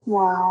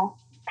Wow.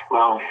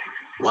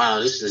 Wow,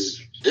 this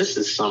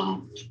is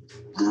some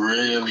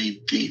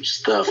really deep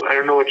stuff. I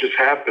don't know what just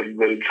happened,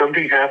 but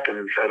something happened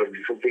inside of me.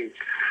 Something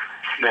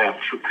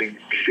snapped. Something.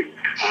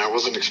 I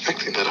wasn't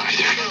expecting that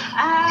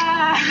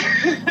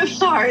either.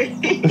 Sorry.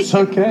 It's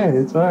okay.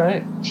 It's all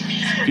right.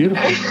 It's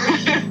beautiful.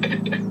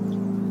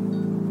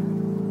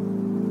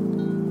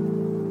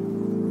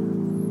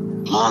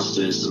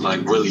 Monster is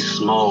like really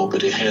small,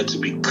 but it had to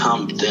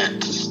become that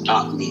to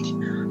stop me.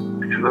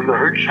 And then the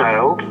hurt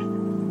child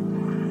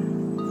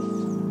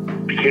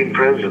became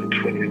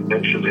present when you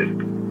mentioned it.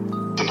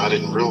 And I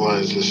didn't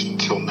realize this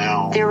until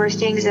now. There were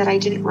things that I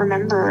didn't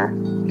remember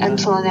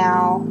until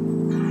now.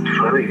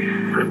 Funny.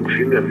 I haven't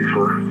seen that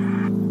before.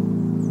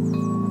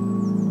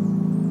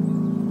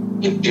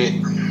 It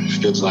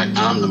feels like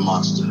I'm the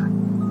monster.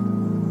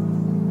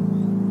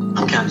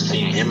 I'm kind of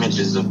seeing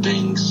images of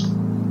things.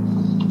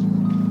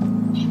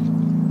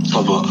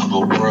 Of a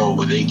world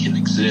where they can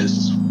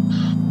exist.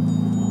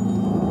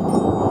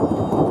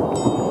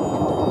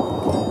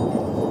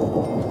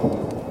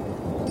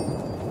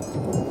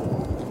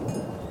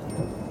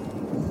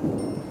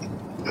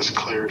 This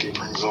clarity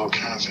brings all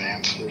kinds of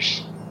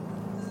answers.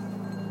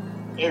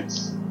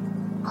 It's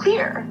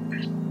clear.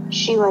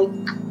 She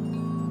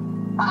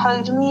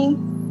hugged me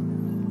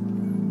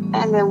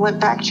and then went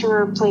back to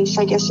her place,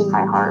 I guess, in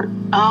my heart.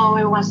 Oh,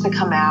 it wants to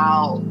come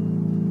out.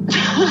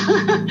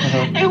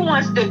 It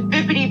wants to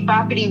bippity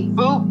boppity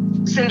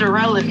boop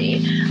Cinderella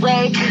me.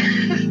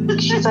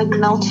 She's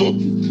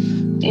melted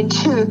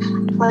into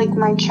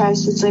my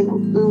chest. It's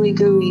ooey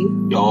gooey.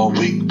 All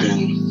week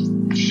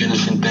been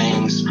finishing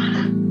things,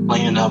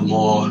 cleaning up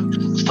more,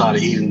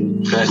 started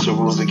eating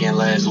vegetables again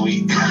last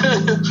week.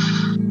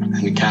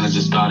 And it kind of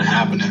just started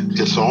happening.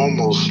 It's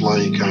almost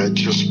like I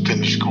just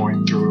finished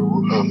going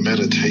through a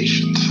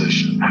meditation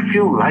session. I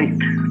feel light.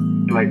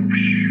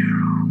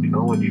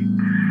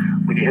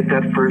 When you hit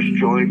that first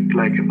joint,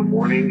 in the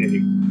morning,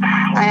 and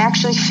I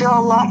actually feel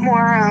a lot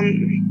more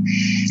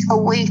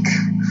awake.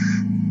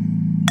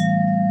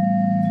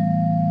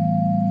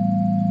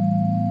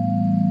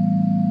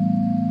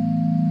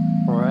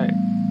 All right.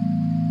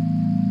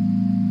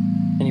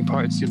 Any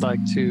parts you'd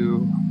like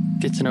to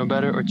get to know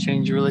better or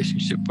change your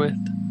relationship with?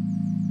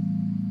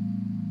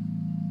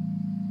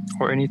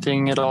 Or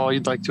anything at all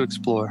you'd like to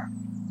explore?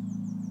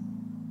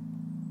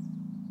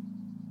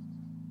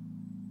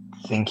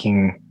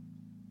 Thinking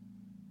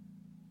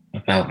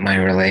about my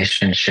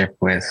relationship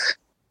with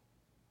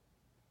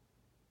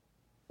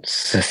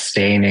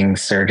sustaining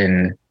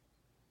certain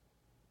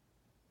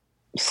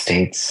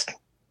states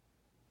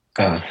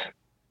of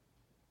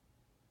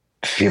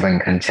feeling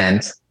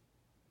content.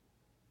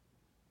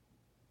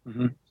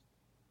 Mm-hmm.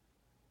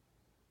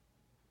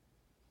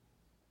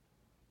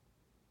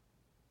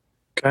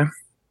 Okay.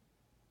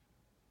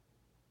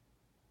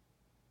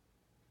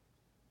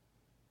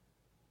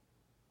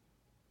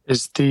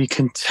 Is the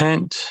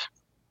content,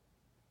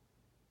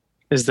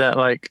 is that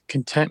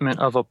contentment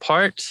of a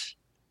part?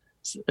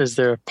 Is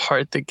there a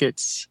part that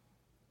gets,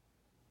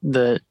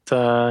 that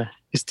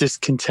is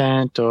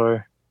discontent,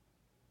 or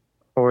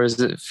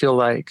does it feel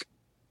like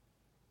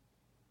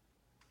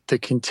the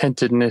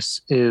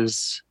contentedness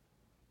is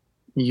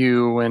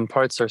you when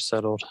parts are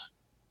settled?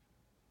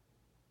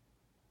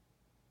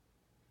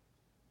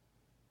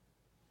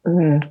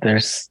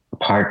 There's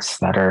parts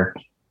that are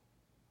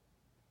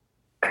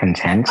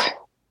content.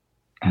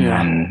 And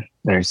then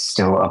there's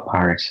still a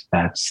part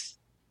that's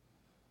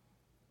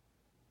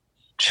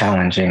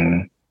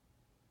challenging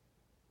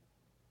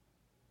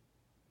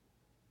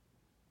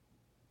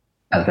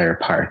other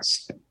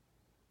parts.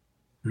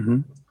 Mm-hmm.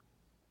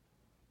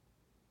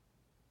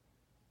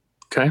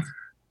 Okay.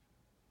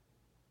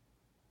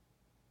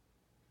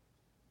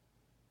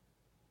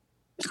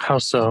 How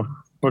so?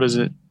 What is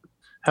it?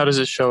 How does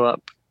it show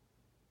up?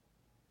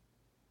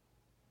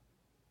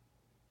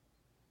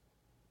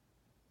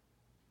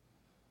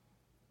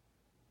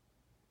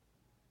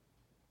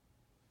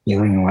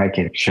 Feeling like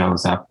it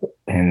shows up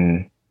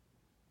in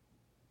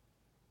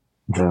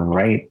the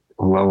right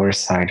lower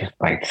side of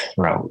my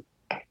throat.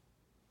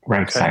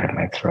 Right side of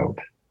my throat.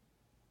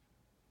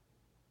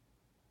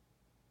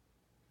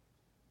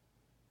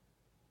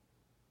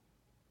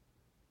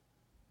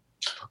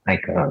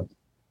 Like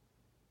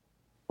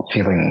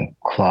feeling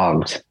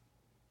clogged.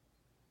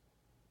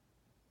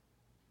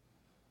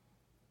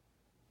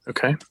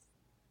 Okay.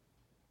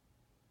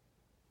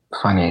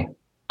 Funny.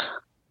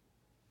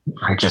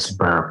 I just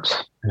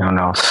burped. I don't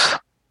know if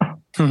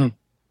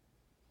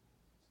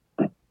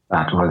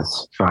that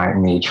was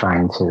me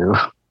trying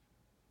to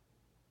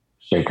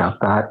shake up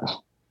that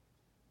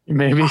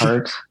maybe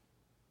part.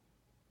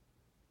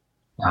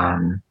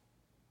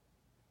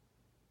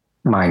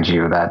 Mind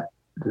you, that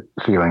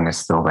feeling is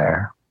still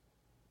there.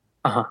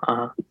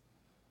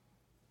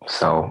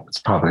 So it's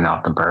probably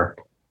not the burp.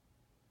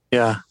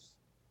 Yeah.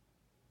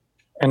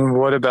 And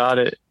what about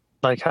it?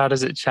 How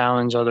does it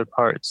challenge other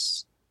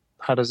parts?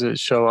 How does it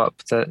show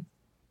up that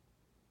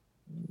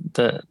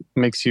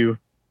makes you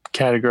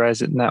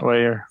categorize it in that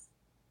way or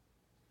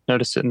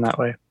notice it in that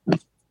way?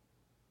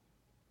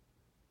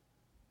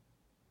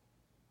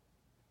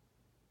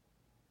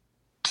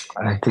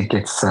 I think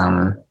it's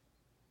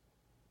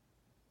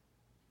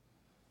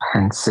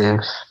pensive,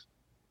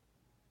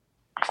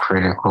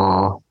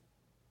 critical,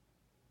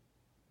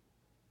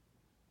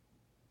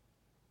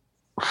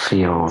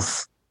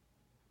 feels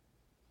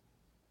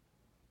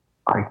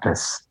like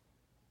this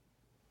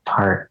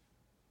part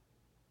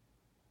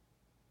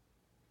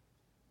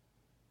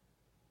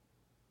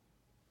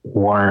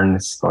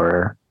warns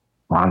or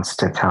wants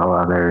to tell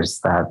others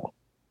that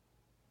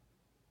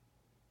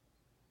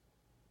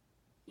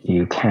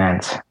you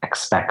can't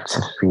expect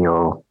to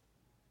feel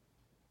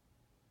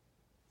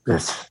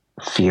this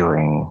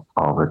feeling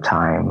all the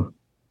time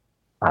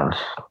of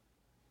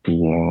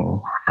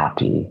being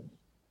happy.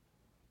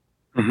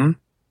 Mm-hmm.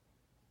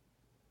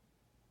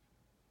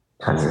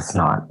 Because it's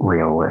not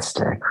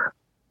realistic.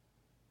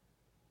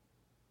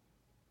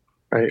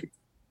 Right.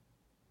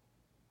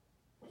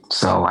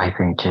 So I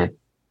think it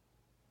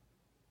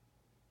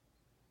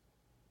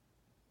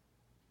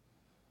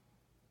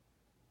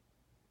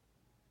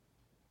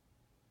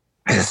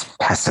is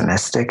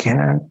pessimistic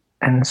in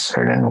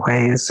certain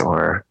ways,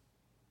 or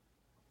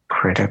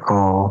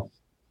critical.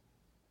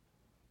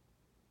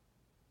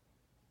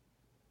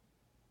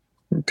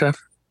 Okay.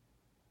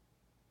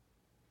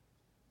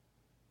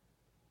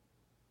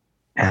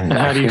 And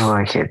I feel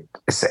like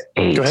it's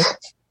 8. Go ahead.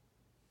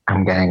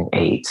 I'm getting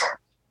 8.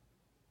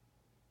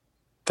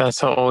 That's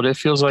how old it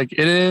feels like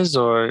it is,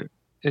 or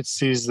it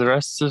sees the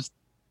rest of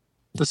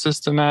the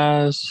system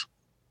as?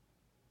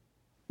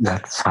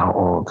 That's how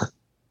old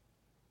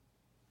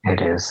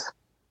it is.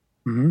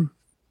 Mm-hmm.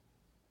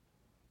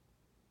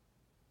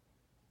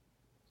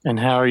 And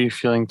how are you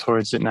feeling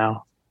towards it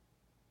now?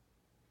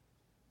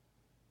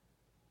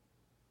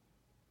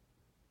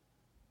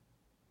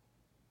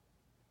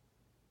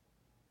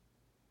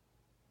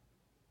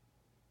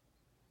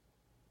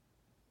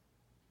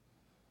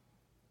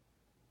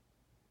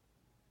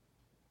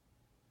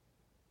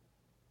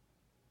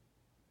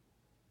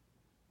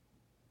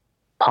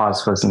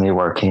 Pause was me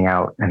working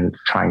out and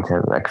trying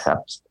to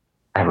accept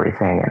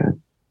everything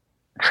and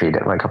treat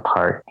it like a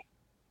part,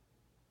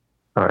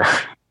 or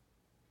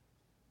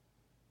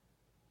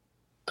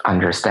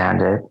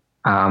understand it.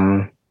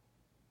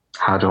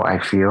 How do I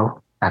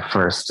feel? At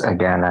first,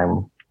 again,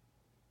 I'm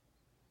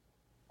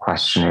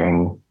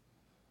questioning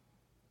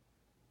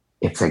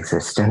its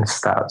existence.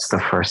 That's the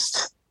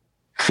first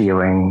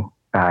feeling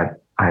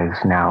that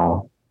I've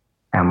now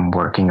am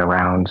working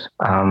around.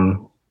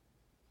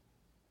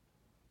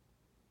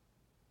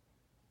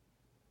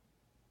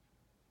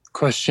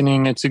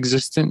 Questioning its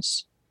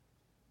existence?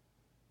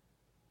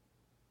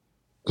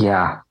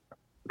 Yeah,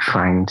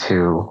 trying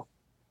to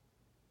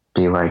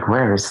be like,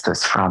 where is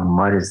this from?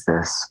 What is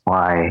this?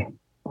 Why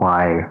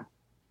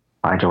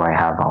do I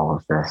have all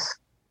of this?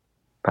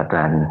 But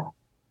then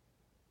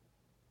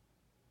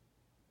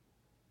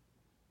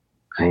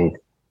I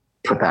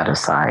put that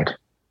aside.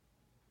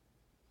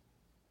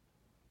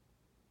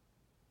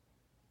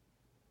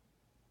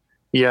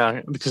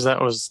 Yeah, because that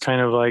was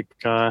kind of like,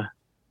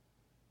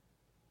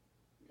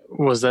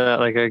 was that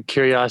like a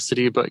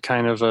curiosity, but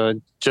kind of a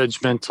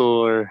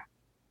judgmental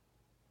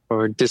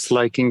or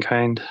disliking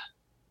kind?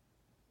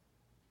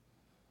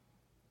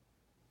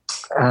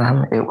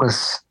 It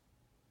was,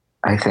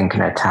 I think,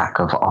 an attack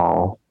of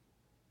all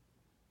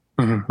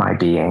my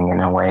being in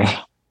a way.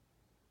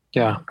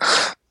 Yeah.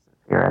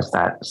 Here as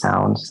that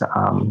sounds,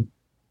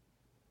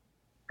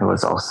 it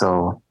was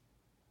also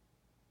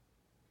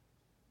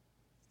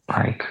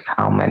like,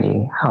 how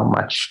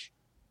much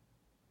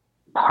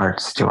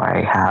parts do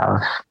I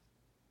have?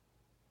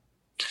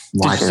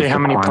 Why Did you say how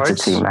many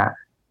parts?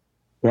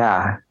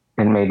 Yeah,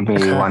 it made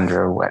me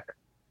wonder what,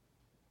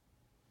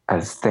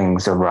 as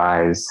things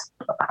arise,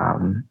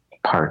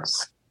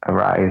 parts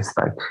arise,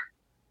 like,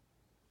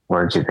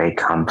 where do they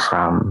come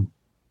from?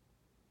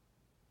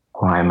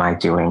 Why am I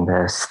doing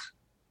this?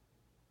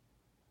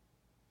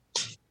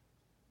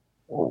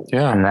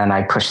 Yeah. And then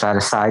I push that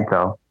aside,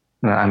 though.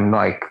 I'm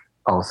like,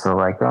 also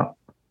like, oh.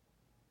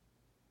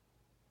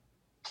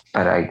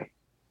 But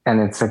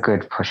and it's a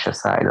good push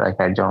aside. Like,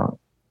 I don't.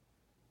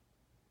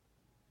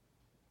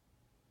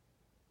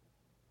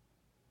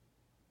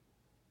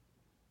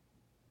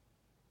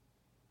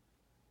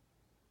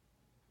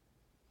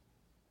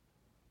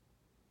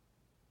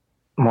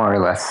 More or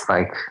less,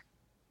 like,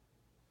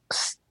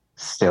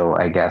 still,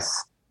 I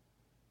guess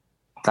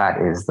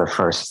that is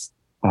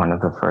one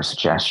of the first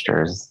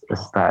gestures,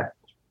 is that.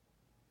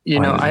 You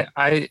know,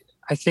 I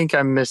think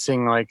I'm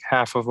missing like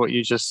half of what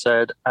you just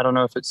said. I don't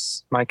know if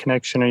it's my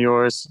connection or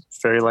yours. It's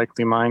very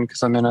likely mine,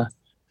 because I'm in a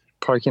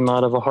parking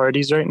lot of a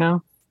Hardee's right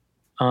now.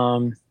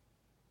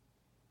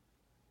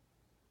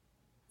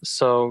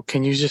 So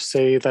can you just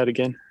say that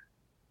again?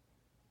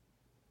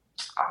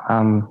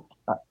 I'm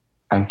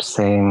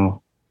saying,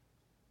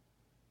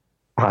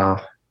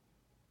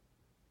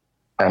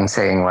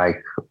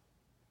 like,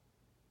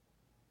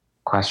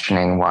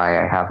 questioning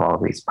why I have all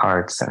these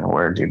parts and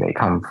where do they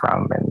come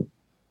from, and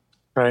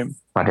right.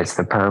 What is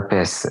the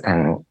purpose,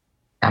 and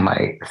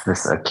is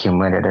this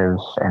accumulative,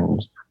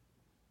 and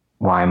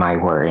why am I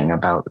worrying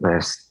about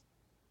this?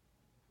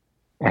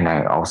 And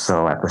I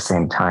also, at the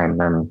same time,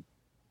 am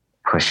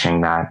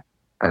pushing that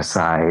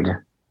aside,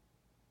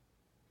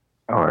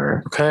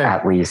 or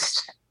at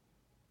least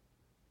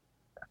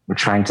I'm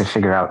trying to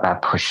figure out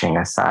that pushing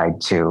aside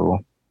too.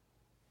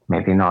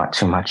 Maybe not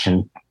too much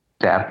in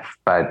depth,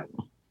 but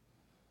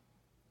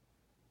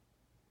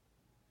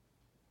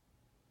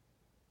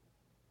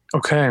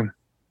okay.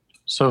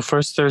 So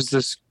first there's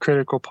this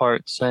critical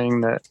part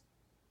saying that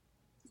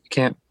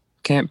you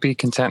can't be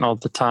content all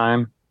the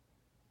time.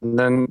 And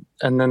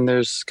then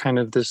there's kind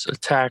of this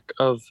attack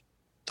of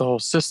the whole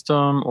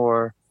system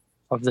or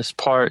of this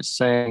part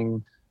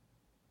saying,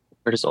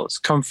 where does all this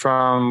come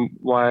from?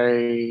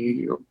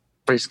 Why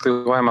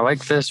am I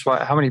like this?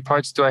 How many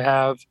parts do I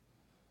have?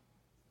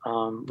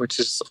 Which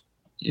is,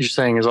 you're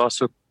saying, is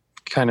also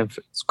kind of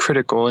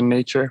critical in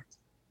nature.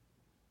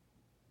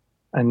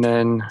 And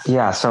then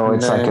it's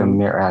like a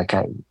mirror.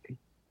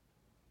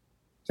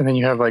 And then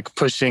you have like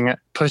pushing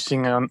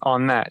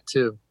on that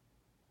too.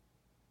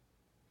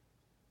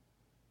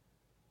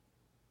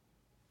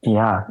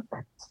 Yeah,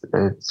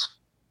 it's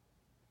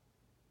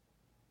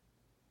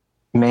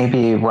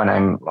maybe what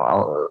I'm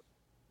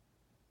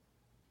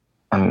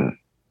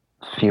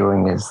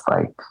feeling is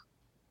like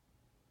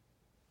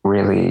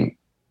really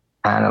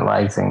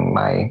analyzing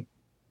my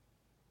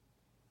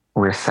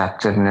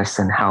receptiveness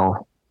and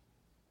how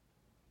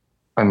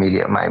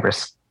immediate my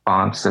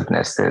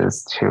responsiveness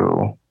is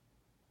to,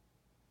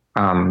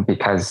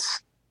 because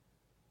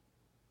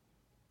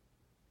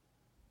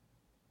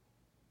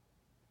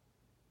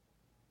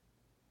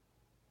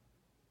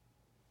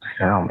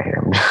I don't know,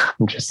 maybe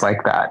I'm just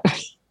like that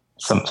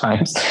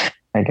sometimes.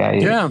 Like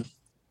yeah,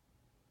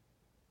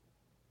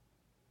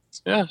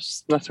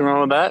 there's nothing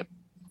wrong with that.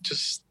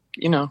 Just,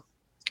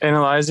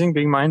 analyzing,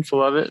 being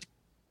mindful of it,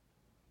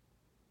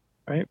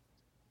 right?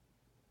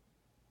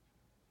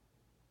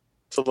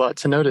 It's a lot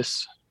to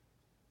notice.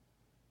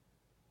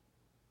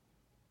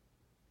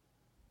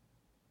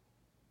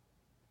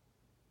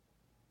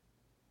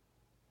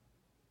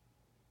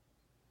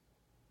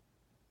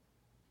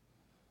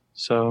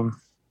 So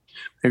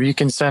maybe you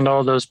can send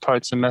all those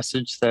parts a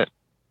message that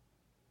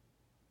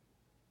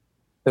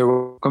they're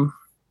welcome.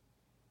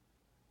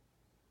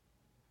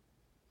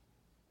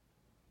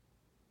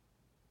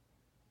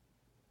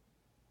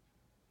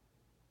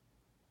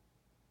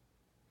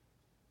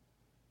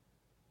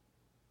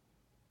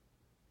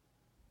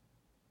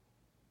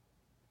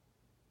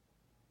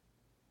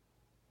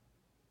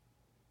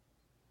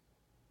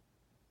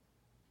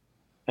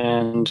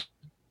 And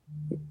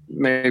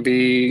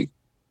maybe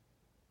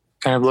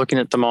kind of looking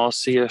at them all,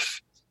 see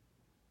if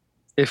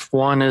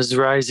one is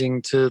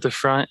rising to the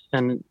front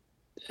and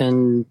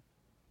is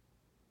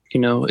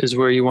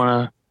where you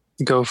want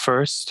to go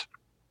first.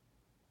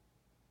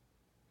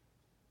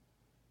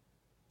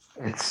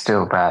 It's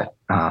still that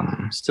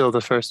still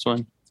the first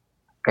one.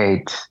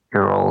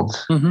 8-year-old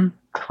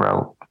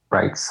throat,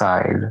 right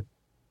side,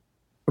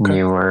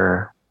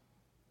 newer.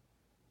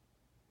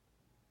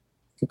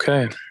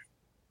 Okay.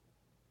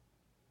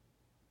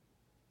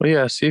 Well,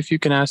 yeah, see if you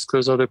can ask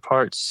those other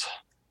parts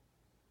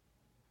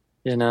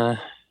in a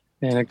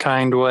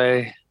kind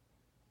way,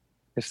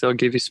 if they'll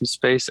give you some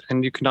space.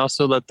 And you can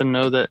also let them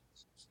know that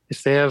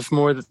if they have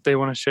more that they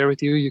want to share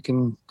with you, you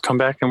can come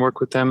back and work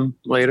with them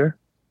later.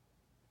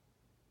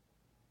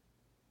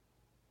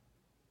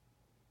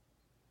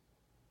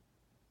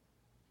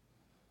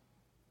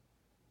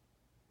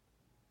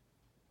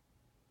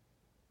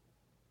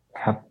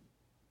 Yep.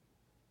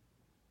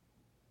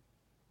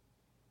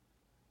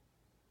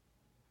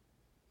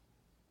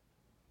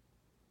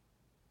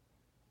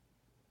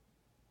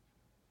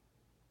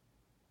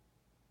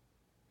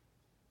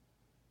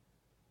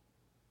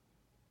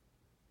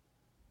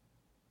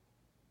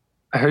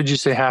 I heard you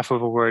say half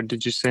of a word.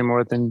 Did you say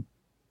more than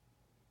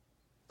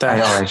that? I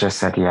know, I just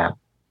said yeah.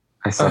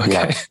 I said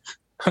yeah.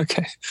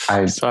 Okay.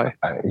 Sorry.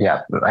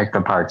 Yeah, like the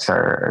parts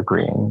are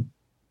agreeing.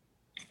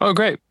 Oh,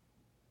 great.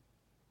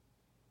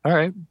 All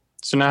right.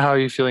 So now how are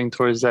you feeling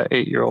towards that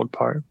 8-year-old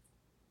part?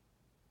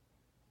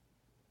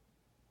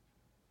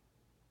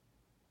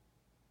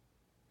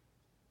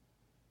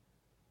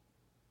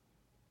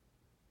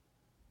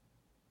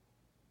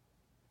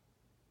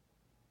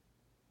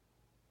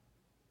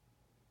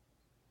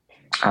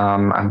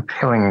 I'm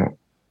feeling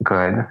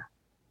good.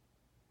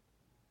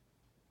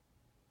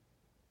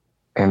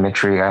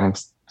 Imagery I'm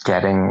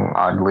getting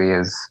oddly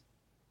is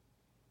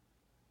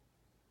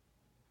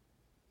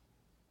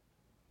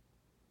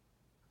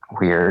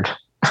weird.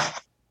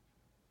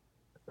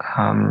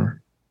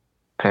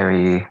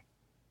 Very,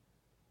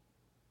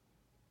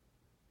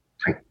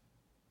 like,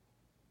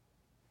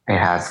 it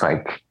has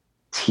like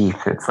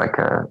teeth. It's like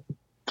a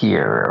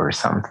gear or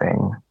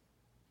something.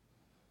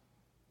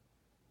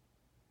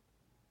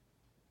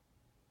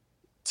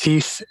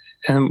 Teeth,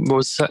 and what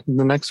was that,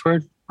 the next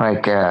word?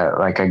 Like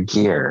a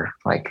gear.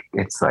 Like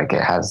it's like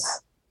it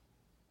has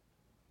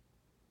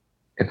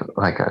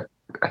like a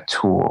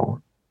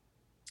tool.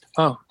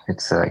 Oh.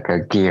 It's like a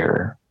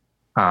gear.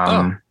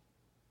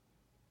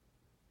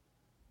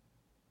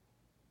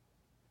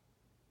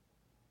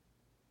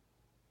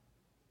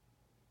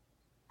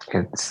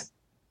 it's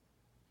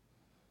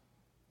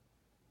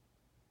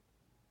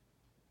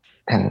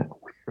and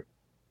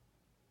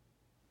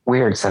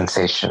weird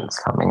sensations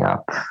coming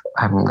up.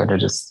 I'm gonna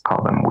just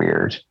call them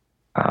weird.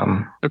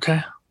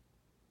 Okay.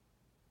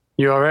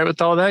 You all right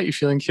with all that? You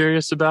feeling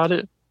curious about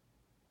it?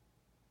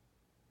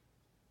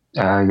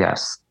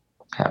 Yes.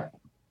 Yeah.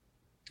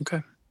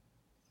 Okay.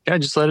 Yeah,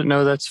 just let it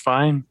know that's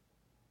fine.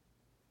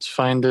 It's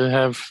fine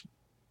to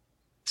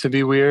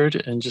be weird,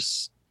 and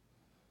just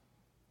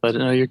let it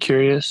know you're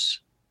curious.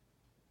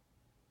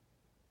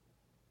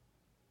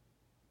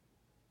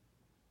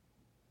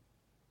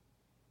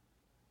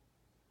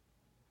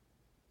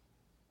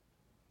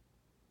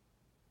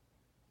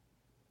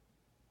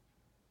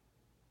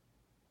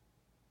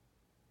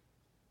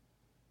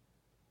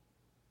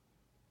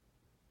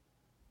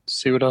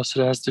 See what else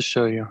it has to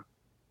show you.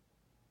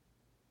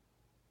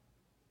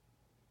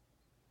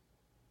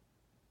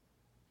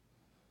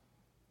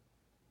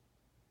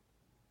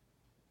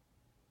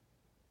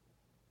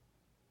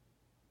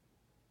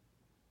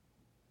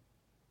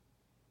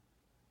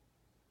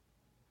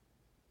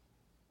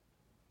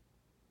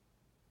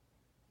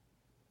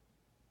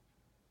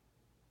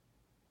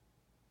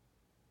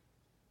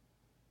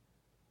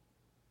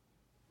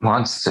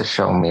 Wants to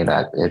show me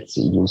that it's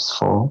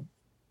useful.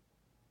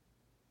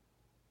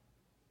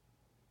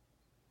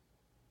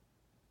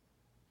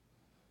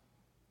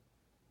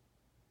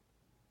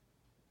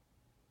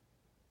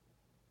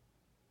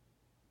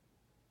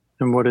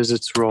 And what is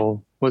its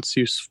role? What's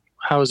useful?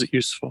 How is it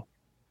useful?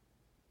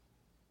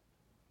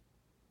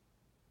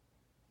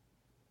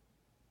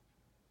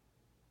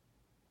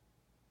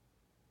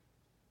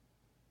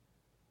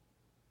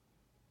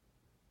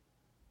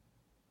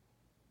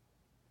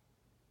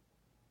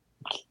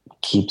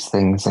 Keeps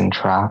things in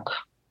track.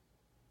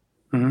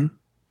 Mm-hmm.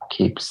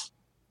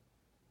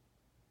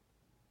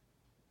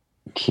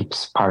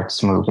 Keeps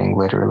parts moving,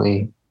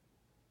 literally,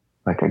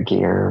 like a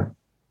gear.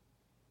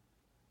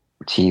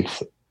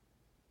 Teeth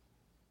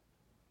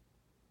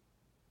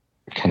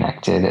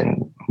connected,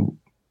 and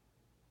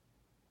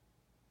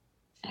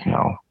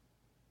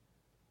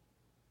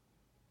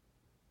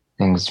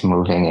things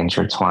moving,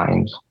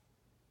 intertwined.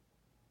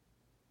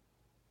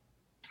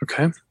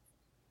 Okay.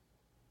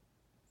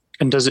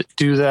 And does it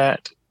do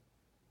that?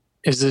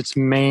 Is its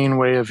main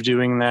way of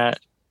doing that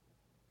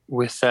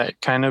with that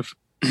kind of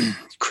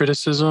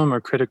criticism or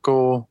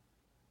critical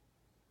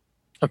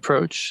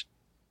approach?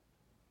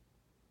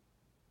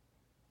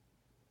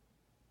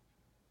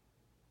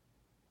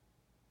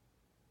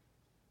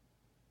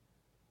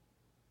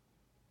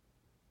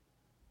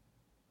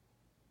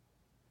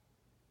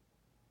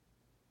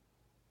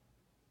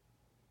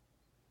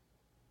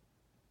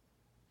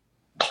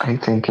 I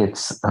think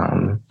its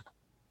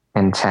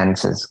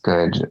intent is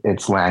good.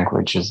 Its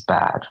language is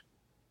bad.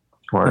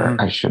 Or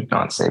I should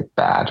not say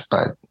bad,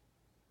 but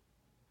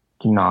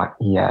not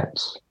yet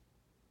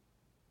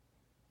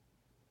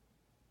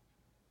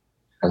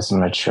as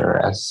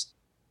mature as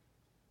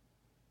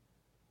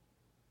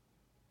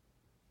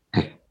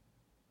it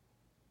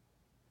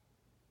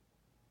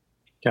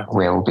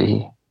will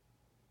be.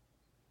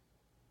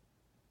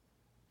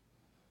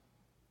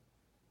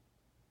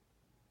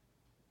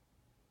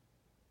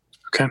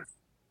 Okay.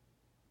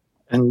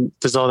 And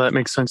does all that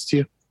make sense to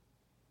you?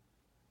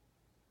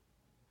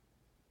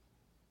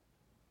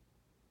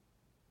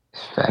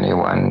 If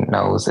anyone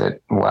knows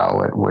it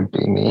well, it would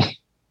be me.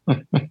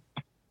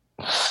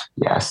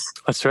 Yes.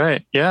 That's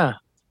right. Yeah.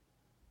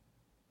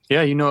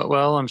 Yeah, you know it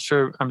well. I'm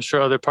sure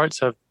other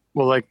parts have,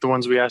 well, like the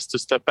ones we asked to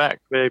step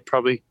back, they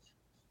probably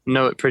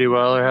know it pretty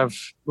well or have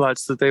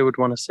lots that they would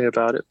want to say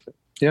about it. But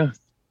yeah.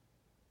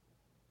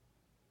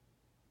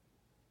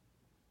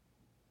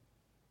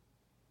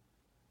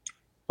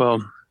 Well,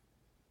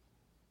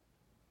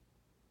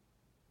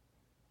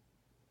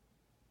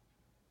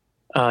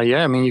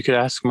 yeah, I mean, you could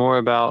ask more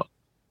about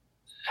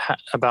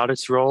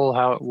its role,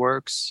 how it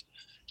works.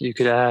 You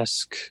could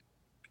ask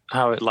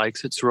how it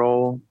likes its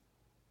role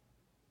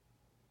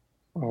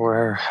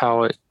or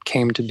how it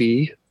came to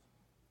be.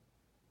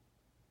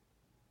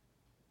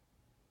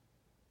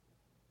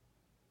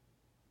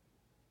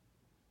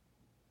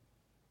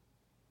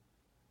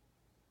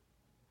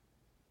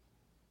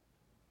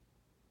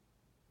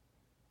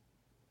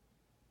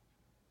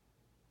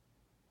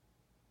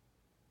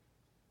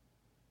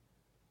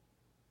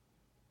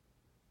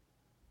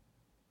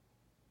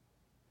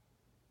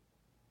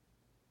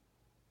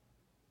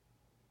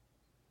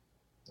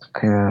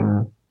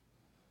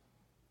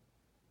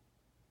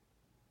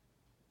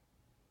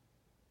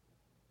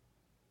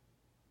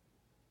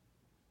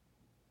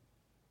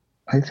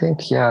 I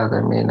think, yeah,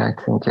 I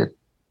think it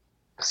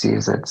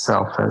sees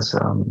itself as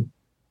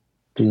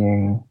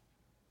being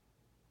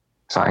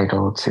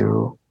vital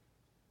to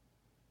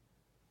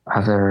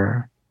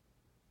other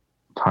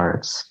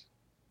parts,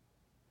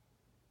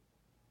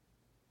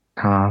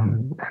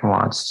 and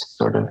wants to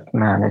sort of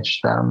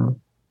manage them,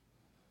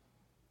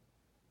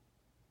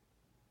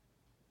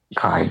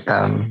 guide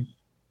them.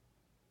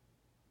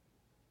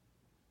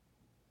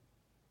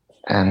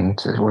 And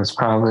it was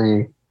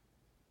probably,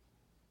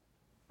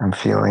 I'm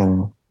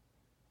feeling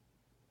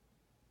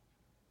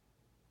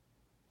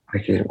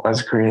Like it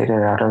was created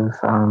out of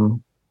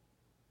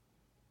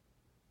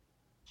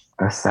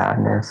a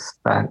sadness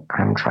that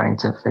I'm trying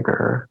to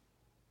figure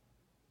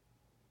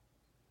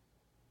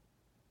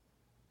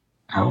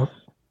out.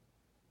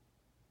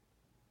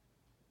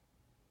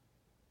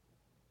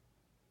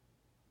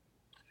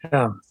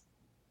 Yeah.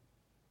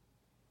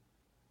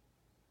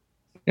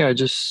 Yeah,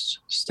 just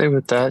stay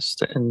with that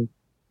and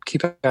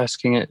keep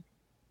asking it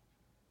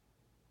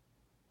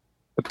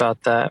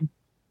about that.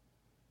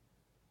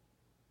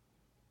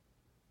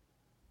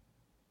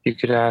 You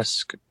could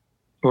ask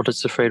what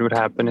it's afraid would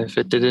happen if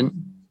it didn't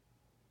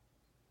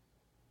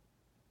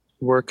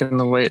work in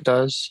the way it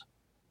does.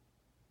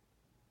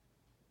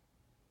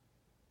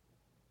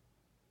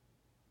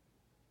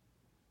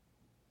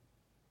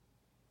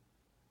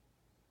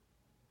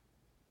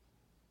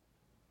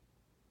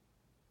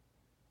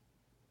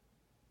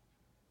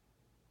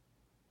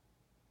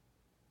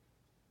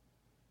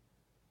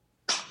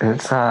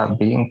 It's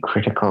being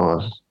critical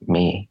of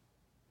me.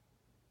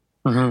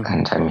 Mm-hmm.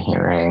 And I'm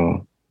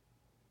hearing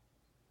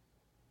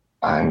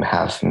I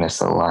have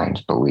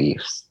misaligned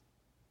beliefs.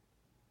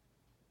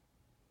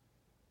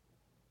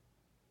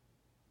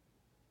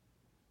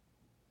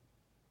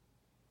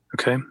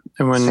 Okay.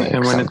 And when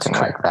it's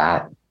like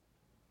that.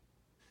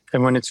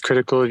 And when it's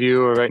critical of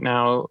you or right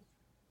now,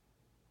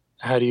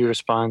 how do you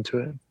respond to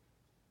it?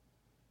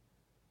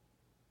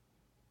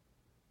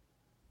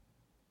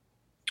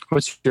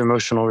 What's your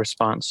emotional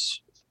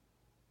response?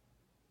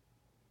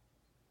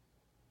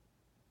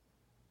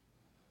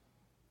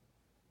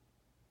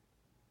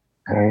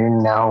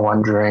 I'm now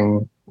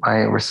wondering, my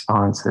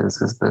response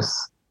is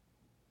this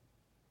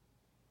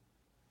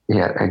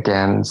yet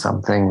again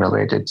something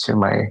related to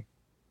my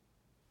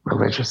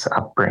religious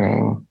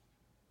upbringing,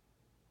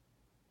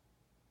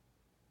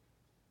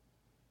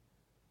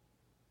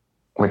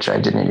 which I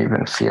didn't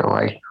even feel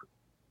like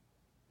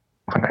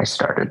when I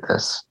started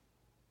this.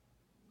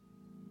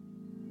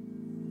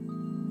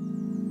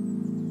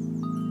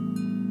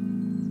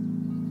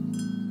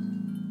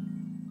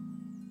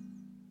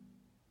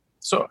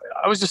 So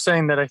I was just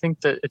saying that I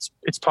think that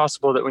it's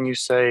possible that when you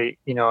say,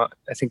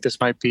 I think this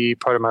might be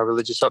part of my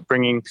religious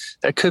upbringing,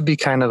 that could be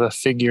kind of a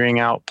figuring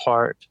out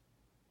part.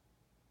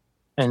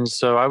 And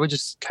so I would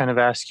just kind of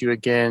ask you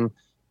again,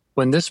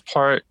 when this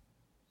part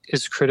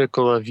is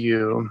critical of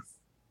you,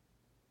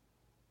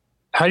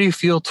 how do you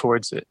feel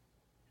towards it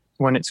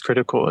when it's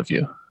critical of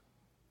you?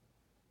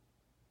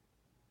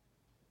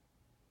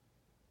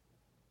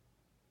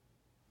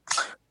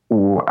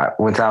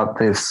 Without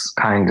this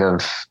kind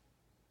of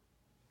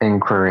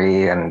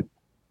inquiry and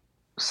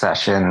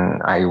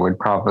session, I would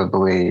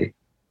probably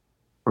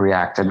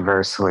react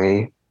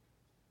adversely.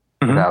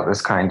 Mm-hmm. Without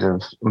this kind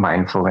of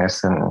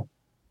mindfulness and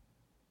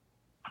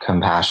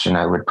compassion,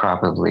 I would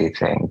probably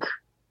think,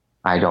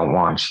 I don't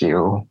want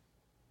you.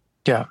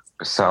 Yeah.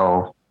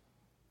 So.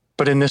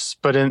 But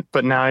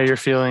now you're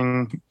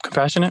feeling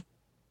compassionate?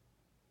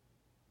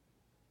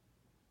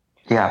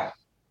 Yeah.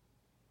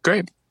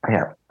 Great.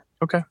 Yeah.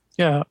 Okay.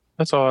 Yeah.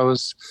 That's all I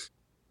was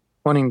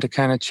wanting to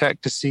kind of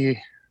check to see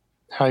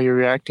how you're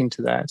reacting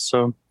to that.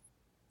 So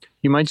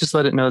you might just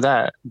let it know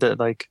that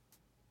like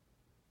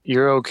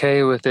you're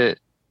okay with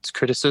its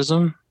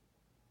criticism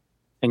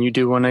and you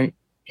do want to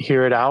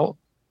hear it out.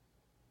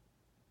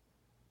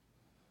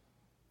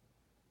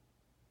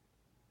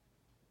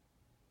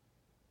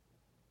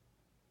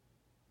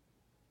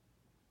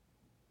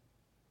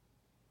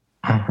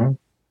 Mm-hmm.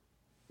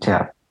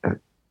 Yeah.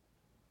 It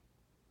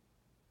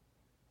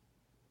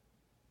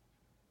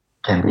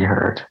can be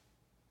heard.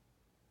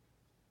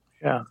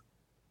 Yeah.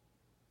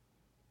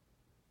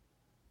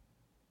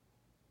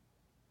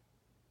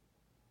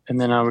 And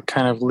then I would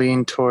kind of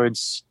lean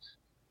towards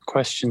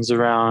questions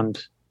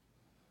around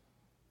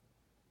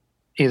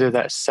either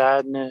that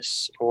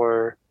sadness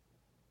or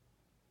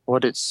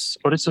what it's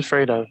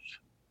afraid of.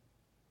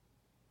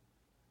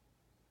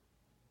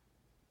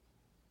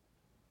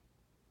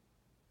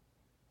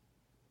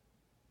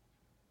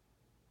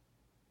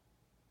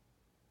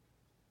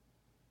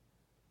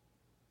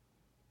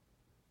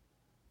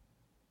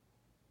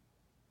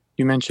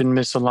 You mentioned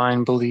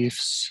misaligned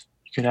beliefs.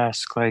 You could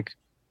ask like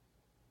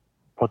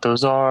what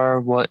those are,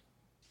 what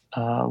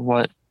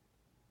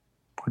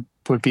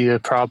would be the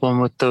problem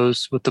with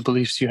the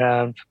beliefs you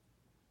have.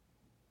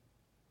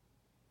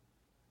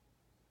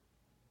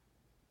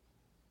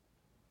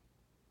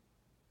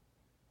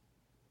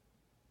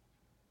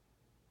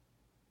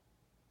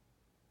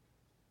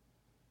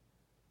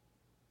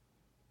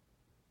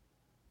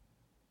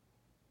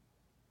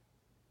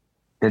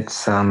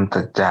 It's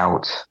the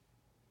doubt,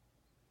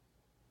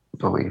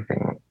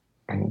 believing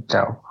in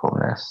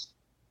doubtfulness.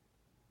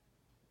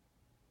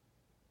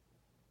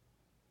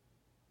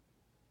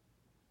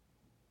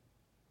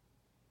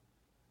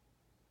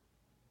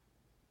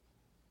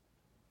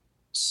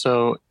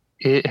 So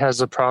it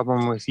has a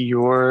problem with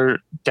your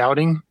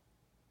doubting?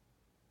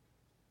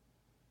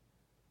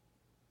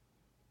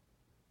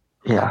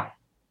 Yeah.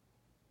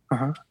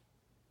 Uh-huh.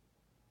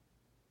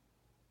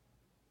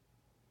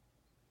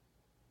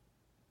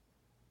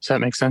 Does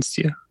that make sense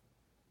to you?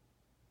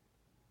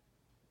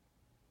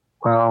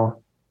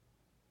 Well,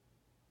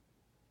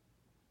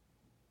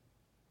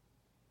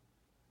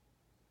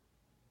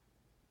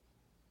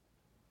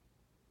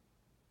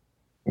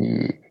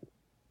 y-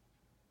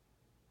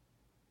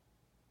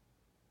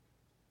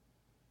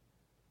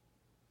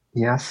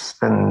 yes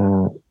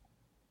and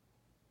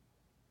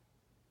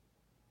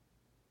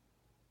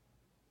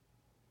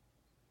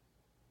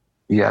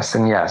yes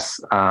and yes.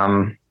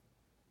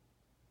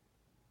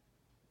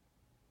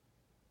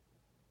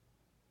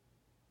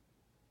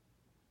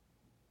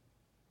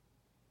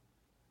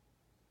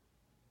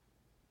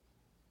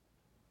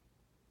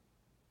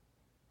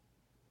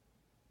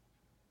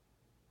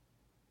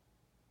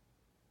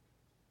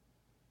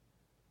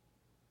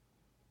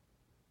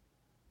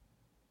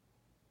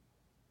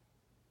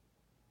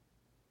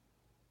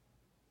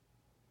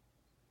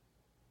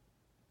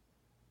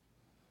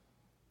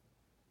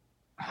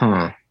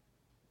 Hmm.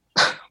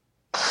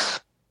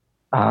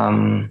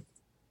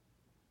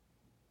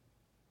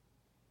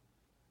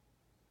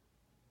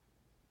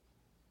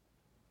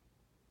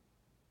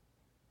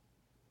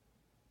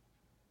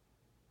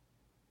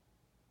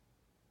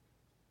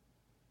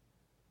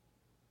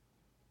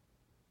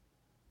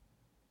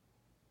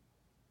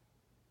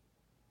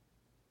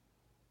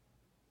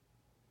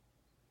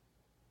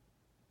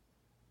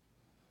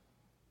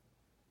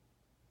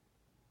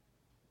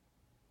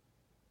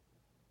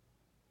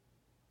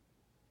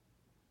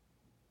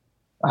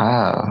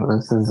 Um,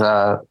 this is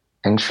a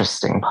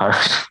interesting part.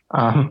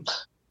 Um,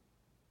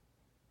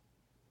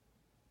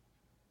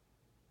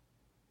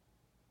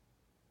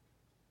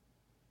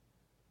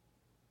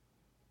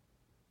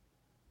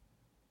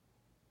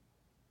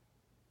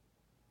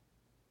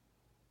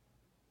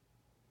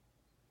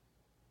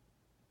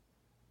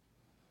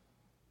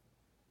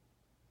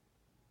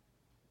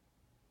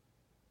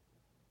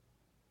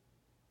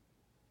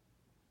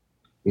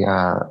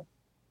 yeah,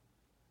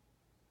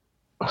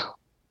 I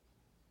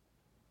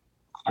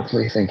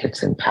really think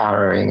it's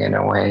empowering in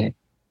a way.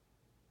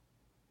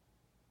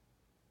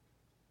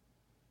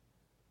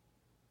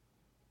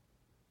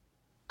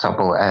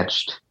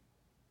 Double-edged.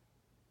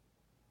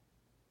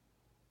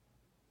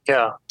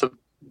 Yeah,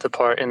 the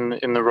part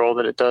in the role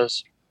that it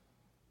does.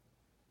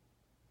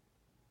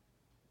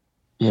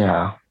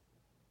 Yeah.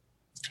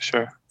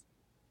 Sure.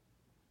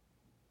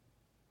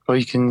 Well,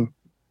 you can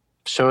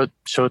show it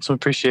some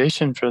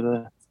appreciation for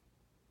the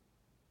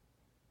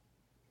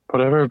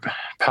whatever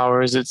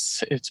powers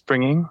it's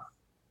bringing,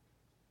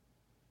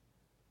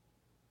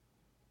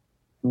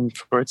 and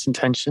for its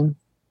intention.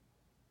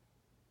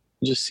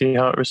 Just see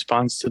how it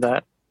responds to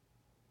that.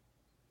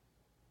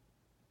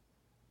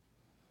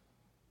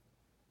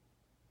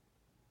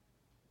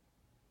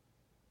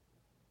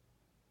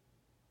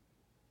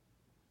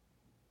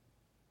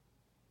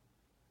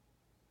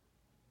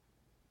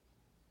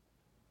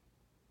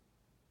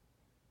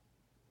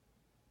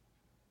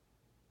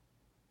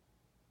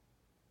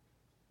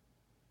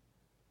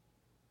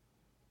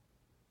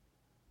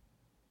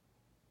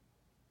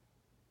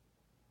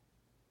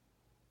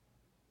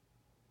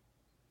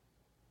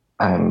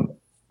 I'm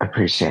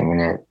appreciating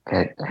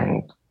it,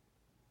 and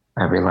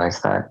I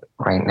realize that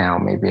right now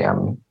maybe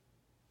I'm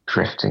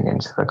drifting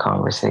into the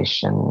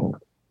conversation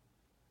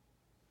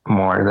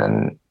more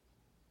than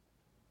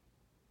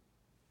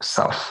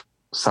self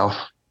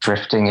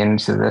drifting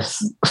into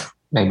this.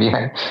 Maybe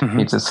I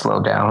need to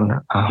slow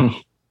down.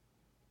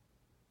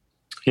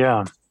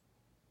 Yeah.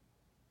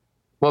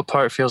 What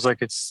part feels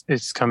like it's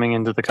coming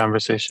into the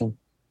conversation?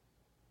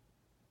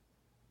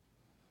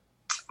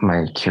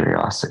 My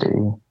curiosity,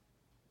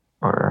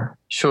 or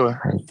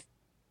sure.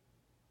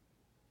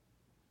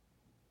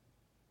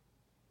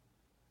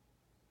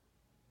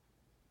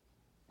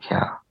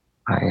 Yeah,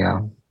 I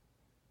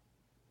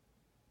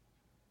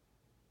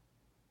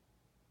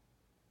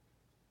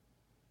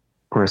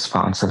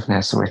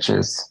responsiveness, which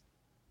is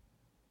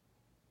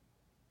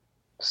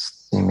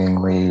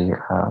seemingly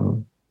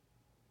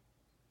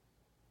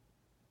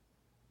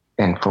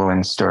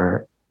influenced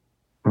or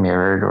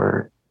mirrored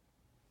or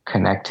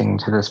connecting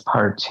to this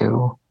part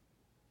too.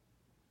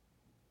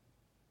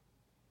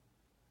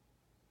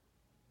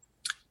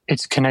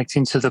 It's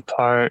connecting to the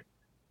part.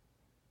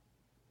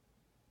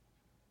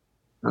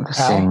 The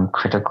same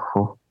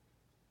critical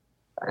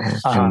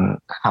and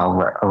how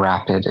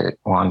rapid it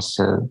wants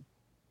to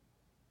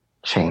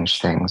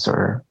change things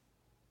or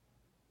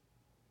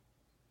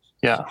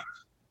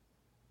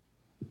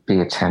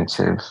be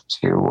attentive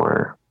to,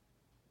 or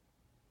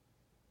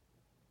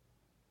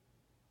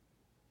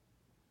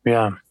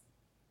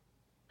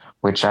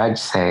which I'd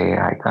say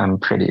I'm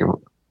pretty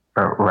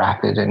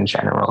rapid in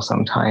general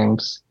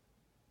sometimes.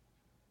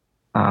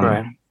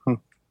 Right.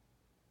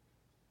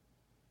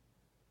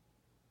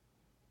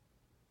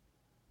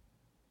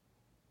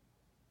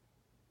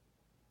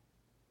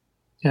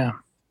 Yeah.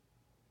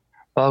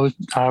 Well,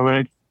 I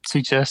would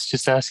suggest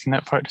just asking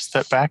that part to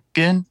step back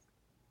again.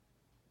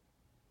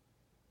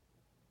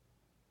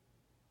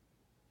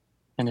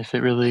 And if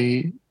it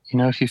really,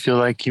 if you feel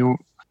like you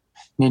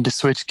need to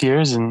switch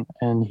gears and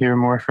hear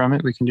more from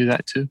it, we can do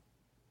that too.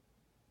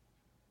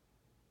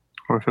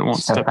 Or if it won't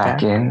step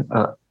back in,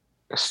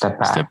 Step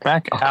back. Step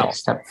back Okay, out.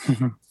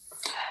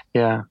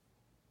 Yeah.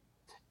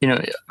 You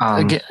know,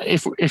 again,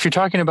 if you're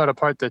talking about a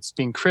part that's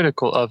being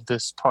critical of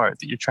this part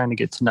that you're trying to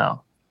get to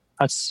know,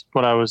 that's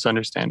what I was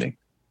understanding.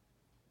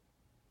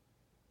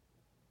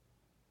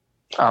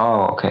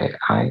 Oh, okay.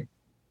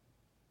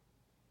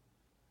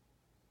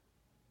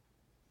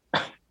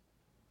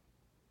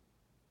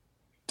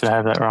 Did I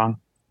have that wrong?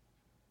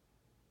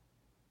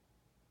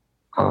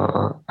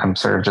 I'm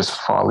sort of just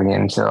falling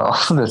into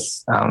all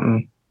this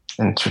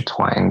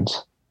intertwined,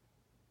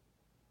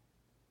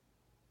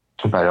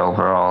 but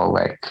overall,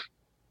 like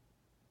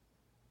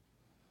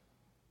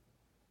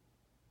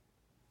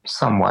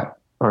somewhat,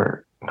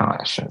 or no,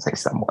 I shouldn't say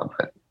somewhat,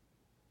 but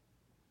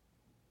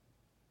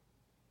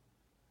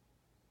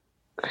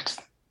it's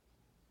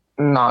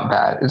not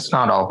bad. It's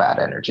not all bad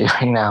energy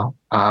right now.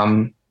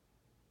 Yeah,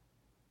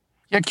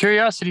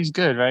 curiosity is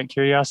good, right?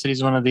 Curiosity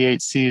is one of the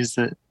 8 C's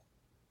that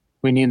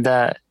we need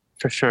that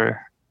for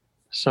sure.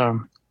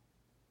 So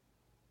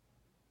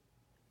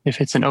if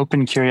it's an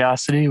open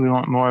curiosity, we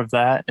want more of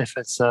that. If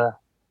it's a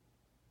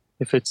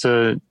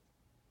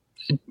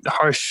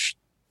harsh,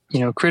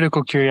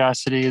 critical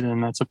curiosity,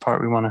 then that's a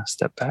part we want to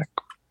step back.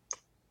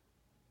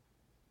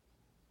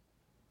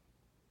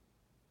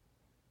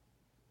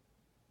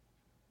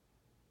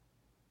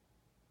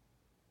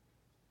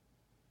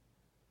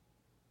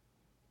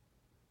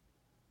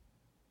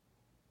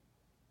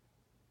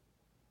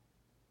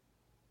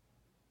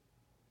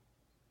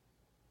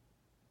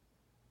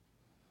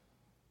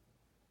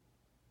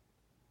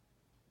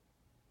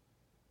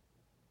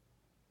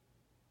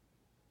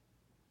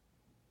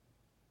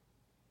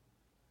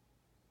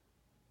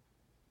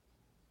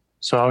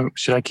 So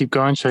should I keep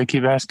going? Should I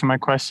keep asking my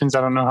questions?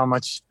 I don't know how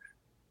much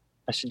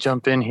I should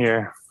jump in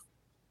here.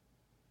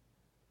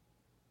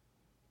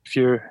 If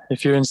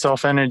you're in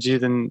self energy,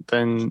 then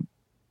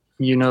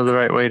you know the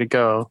right way to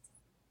go,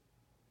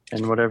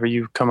 and whatever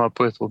you come up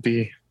with will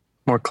be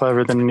more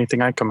clever than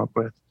anything I come up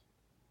with.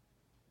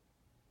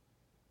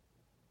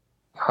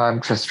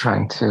 I'm just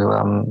trying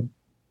to.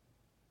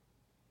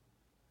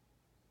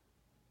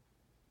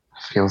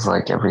 Feels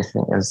like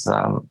everything is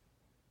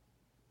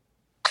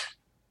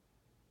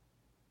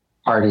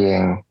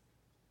partying,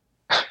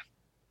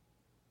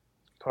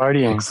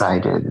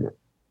 excited.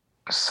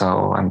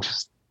 So I'm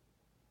just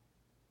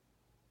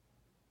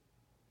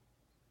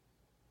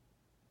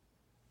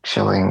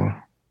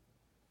chilling.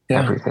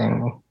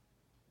 Everything.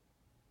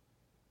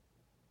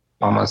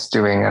 Almost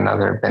doing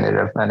another minute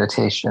of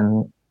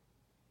meditation.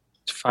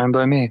 It's fine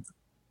by me.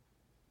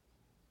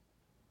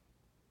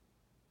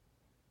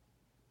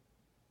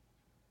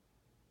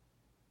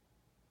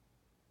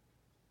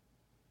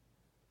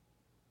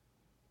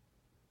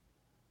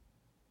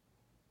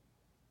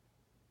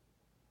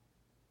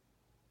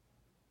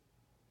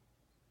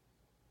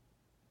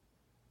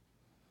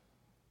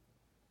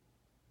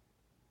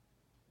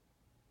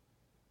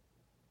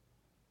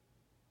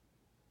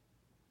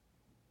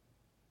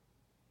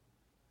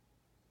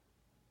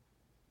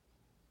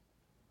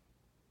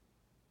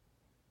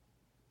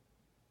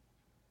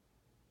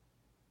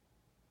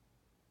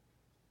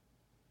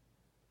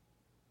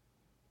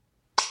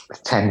 The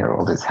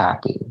 10-year-old is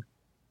happy.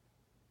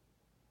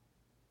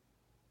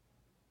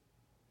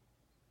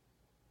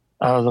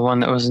 Oh, the one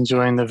that was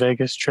enjoying the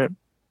Vegas trip?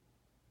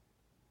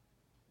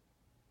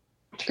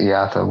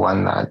 Yeah, the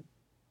one that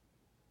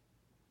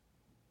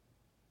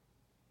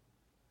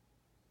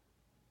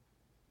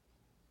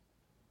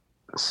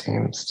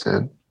seems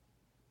to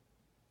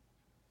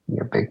be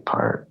a big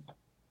part.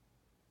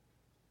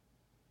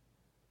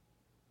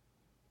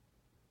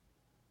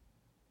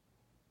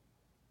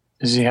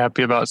 Is he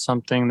happy about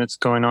something that's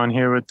going on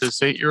here with this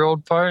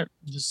 8-year-old part?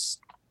 This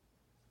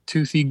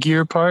toothy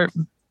gear part?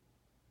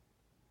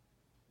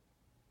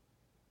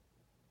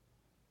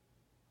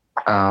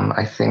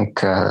 I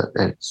think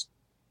it's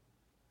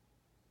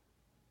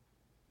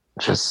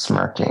just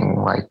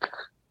smirking like,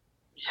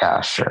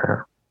 yeah,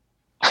 sure.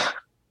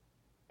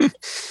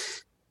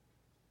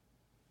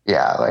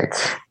 Yeah, like,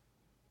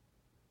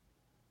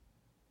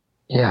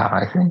 yeah,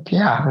 I think,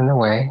 yeah, in a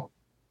way.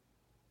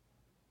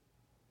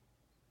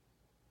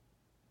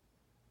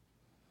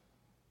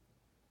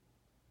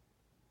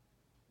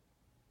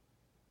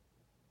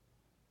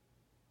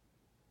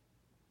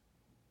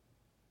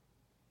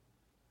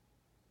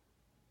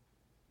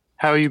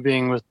 How are you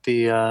being with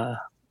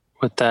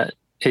with that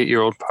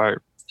 8-year-old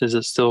part? Is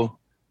it still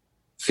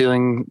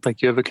feeling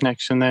like you have a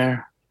connection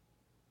there?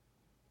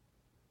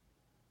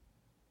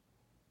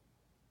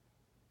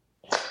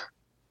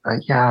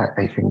 Yeah,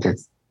 I think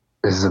it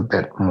is a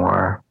bit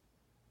more,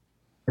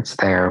 it's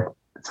there.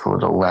 It's a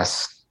little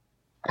less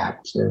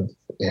active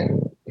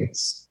in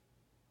its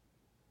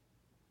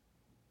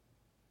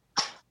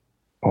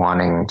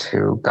wanting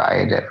to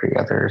guide every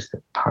other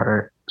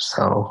part.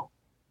 So,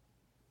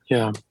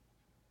 yeah.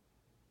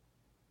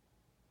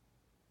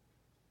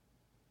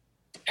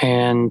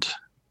 And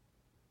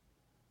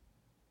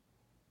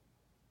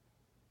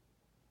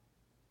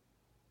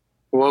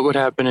what would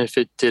happen if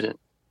it didn't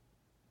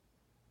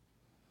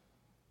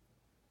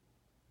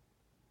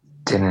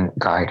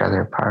guide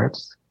other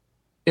parts?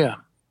 Yeah.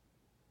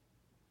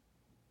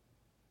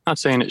 Not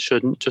saying it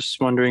shouldn't, just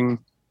wondering.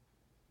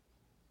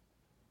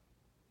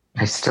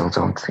 I still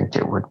don't think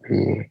it would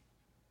be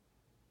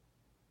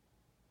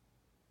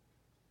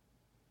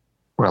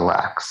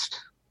relaxed.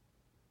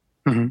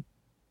 Mm-hmm.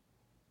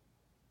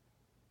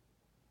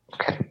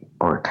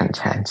 Or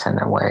content in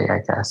a way, I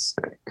guess.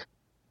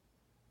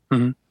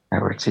 Mm-hmm. I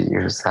were to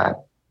use that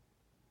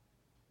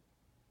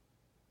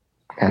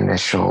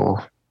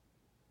initial.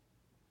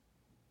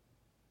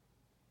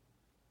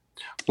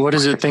 What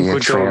does it think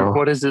would go? Trail.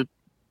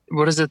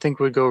 What does it think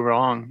would go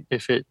wrong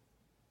if it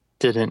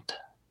didn't,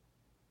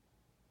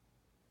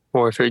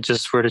 or if it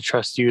just were to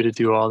trust you to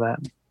do all that?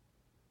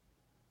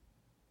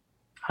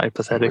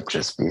 Hypothetically, it would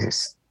just be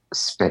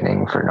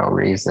spinning for no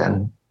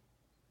reason.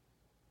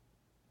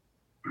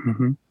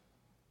 Mm-hmm.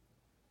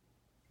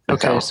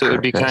 Okay, so it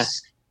would be kind of,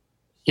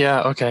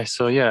 yeah, okay,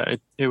 so yeah,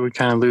 it would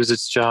kind of lose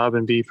its job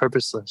and be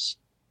purposeless.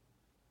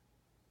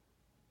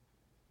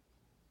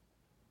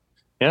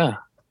 Yeah,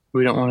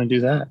 we don't want to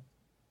do that.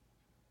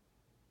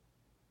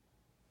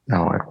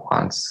 No, it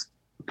wants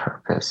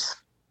purpose.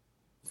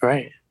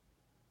 Right.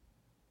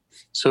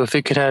 So if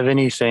it could have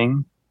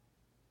anything,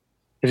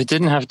 if it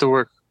didn't have to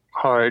work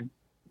hard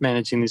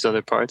managing these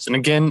other parts, and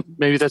again,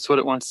 maybe that's what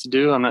it wants to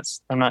do. I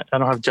don't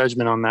have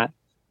judgment on that.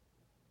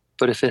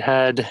 But if it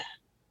had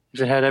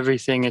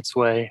everything its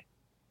way,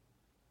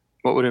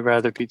 what would it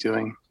rather be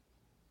doing?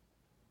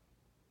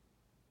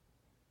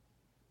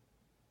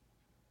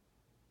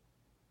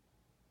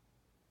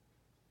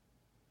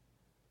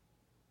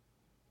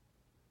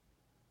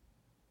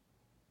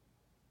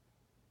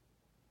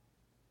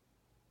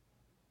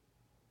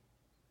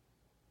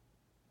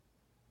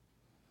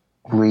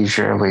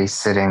 Leisurely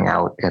sitting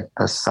out in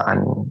the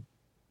sun,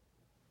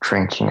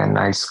 drinking a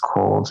nice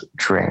cold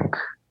drink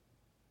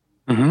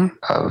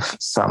of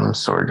some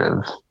sort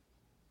of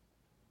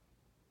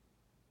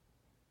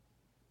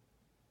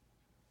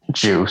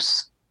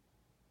juice.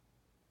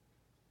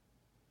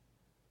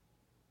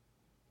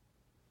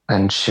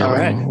 And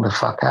chilling the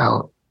fuck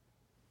out.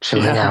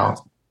 Chilling out.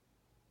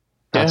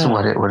 That's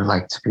what it would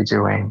like to be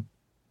doing.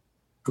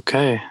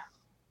 Okay.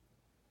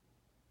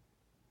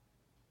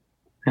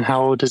 And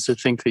how old does it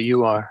think that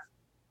you are?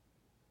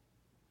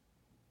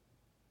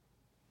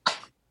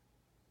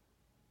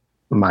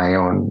 My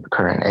own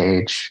current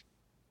age.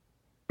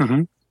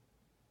 Mm-hmm.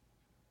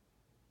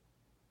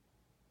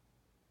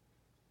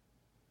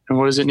 And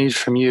what does it need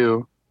from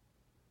you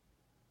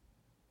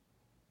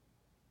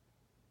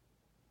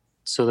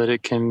so that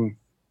it can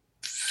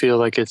feel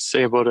like it's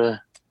able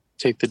to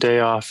take the day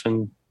off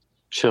and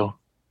chill?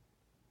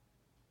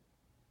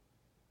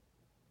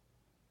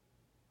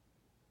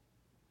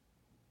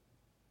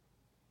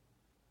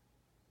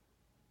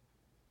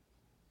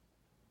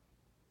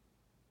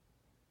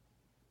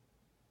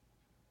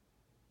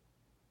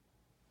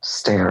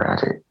 Stare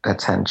at it,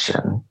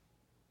 attention.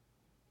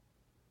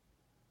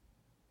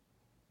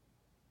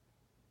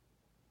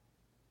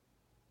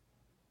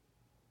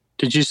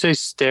 Did you say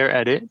stare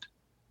at it?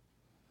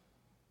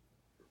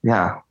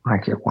 Yeah,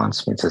 like it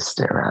wants me to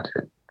stare at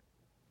it.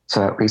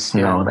 So at least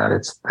know that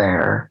it's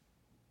there.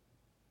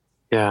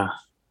 Yeah.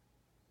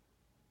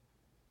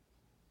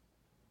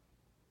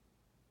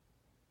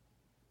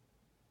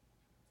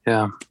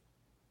 Yeah.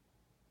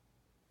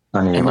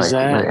 Funny, like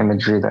the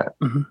imagery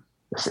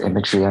this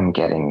imagery I'm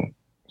getting,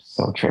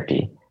 so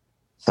trippy,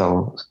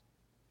 so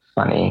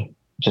funny.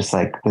 Just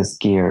like this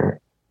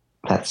gear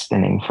that's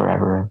spinning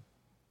forever,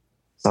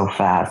 so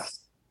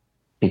fast,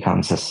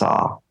 becomes a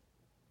saw.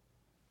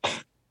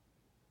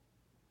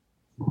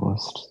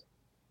 Almost.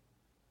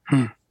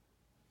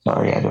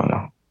 Sorry, I don't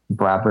know.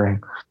 Blabbering.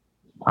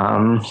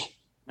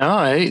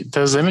 No,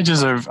 those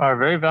images are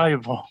very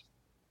valuable.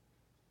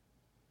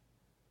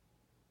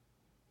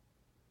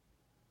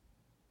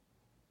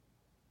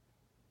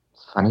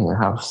 Funny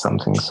how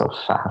something so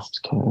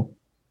fast can,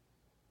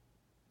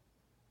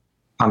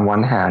 on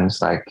one hand,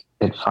 like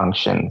it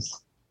functions,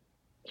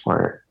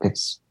 or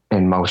it's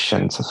in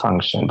motion to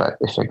function, but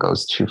if it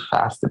goes too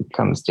fast, it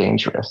becomes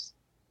dangerous.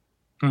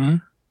 Mm-hmm.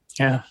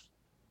 Yeah.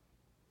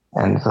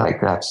 And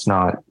like that's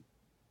not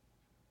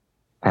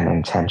an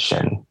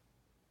intention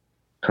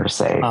per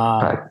se,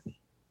 but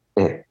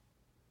it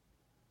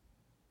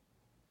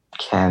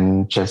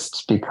can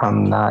just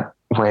become that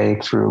way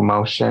through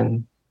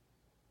motion.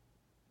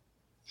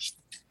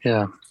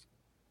 Yeah.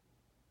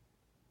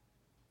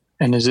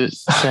 And is it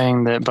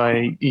saying that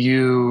by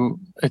you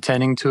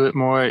attending to it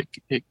more,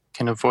 it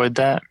can avoid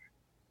that?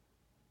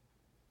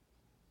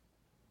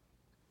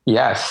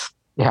 Yes.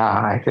 Yeah,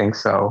 I think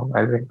so.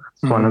 I think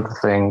that's one of the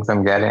things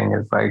I'm getting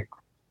is like,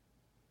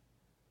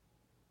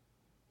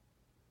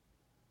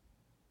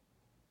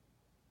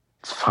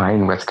 it's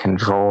fine with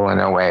control in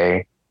a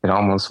way. It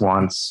almost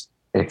wants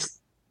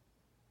its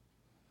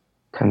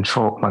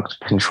control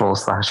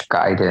 /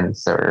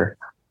 guidance or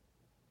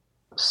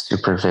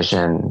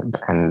supervision,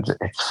 and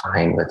it's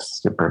fine with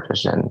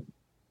supervision.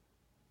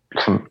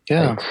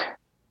 Yeah.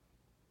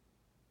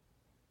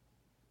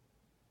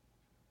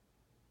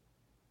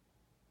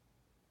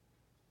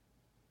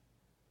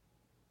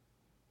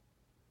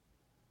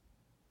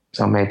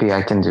 So maybe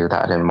I can do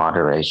that in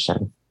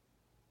moderation.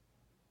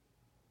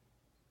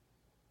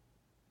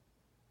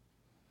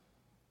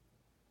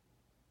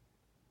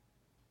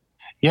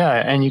 Yeah,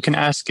 and you can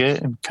ask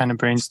it and kind of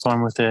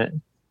brainstorm with it.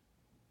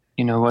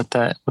 You know what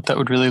that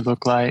would really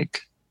look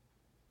like.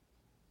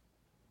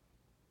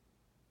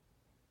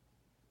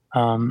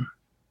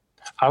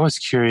 I was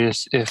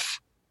curious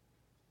if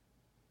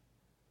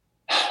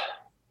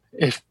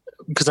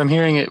because I'm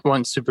hearing it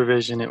wants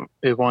supervision.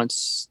 It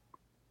wants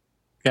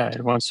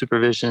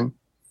supervision.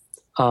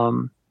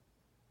 When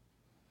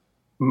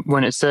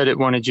it said it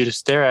wanted you to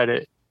stare at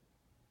it,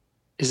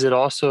 is it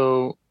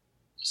also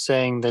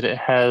saying that it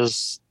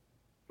has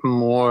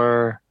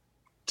more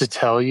to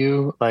tell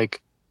you?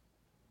 Like,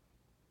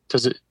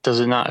 does it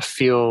not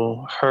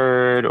feel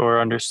heard or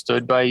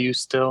understood by you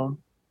still?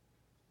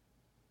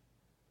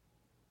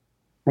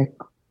 Like,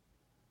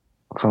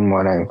 from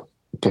what I've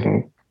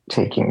been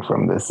taking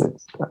from this,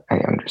 I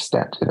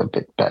understand it a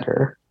bit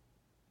better.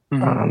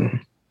 Mm-hmm.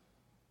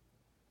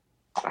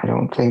 I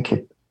don't think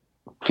it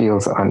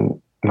feels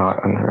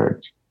not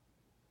unheard.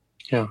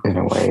 Yeah. In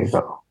a way,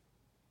 though.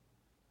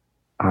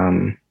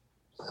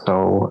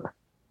 So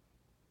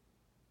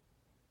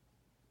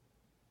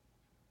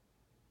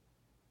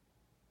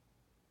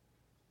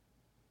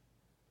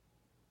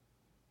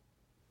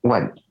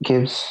what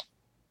gives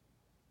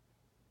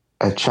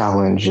a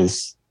challenge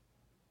is,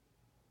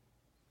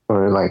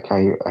 or like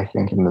I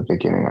think in the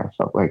beginning I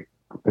felt like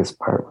this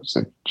part was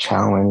a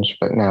challenge,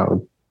 but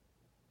now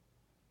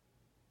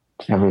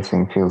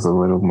everything feels a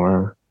little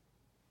more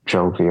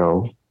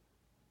jovial.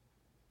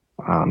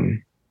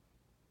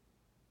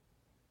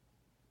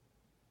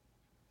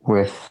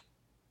 With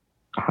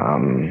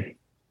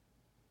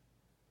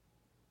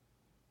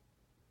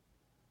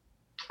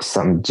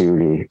some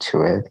duty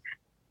to it.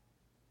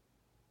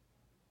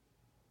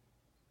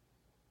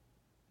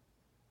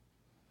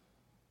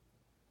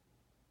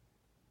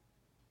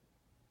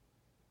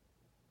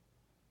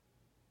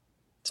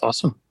 It's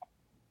awesome.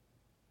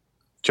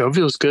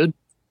 Jovial's good.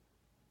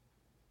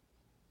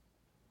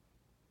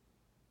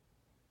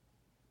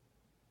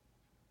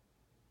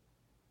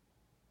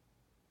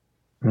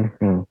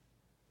 Mm-hmm.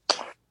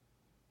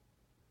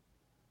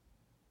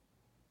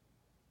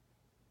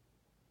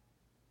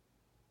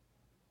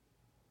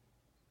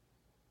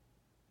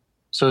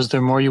 So is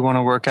there more you want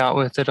to work out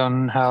with it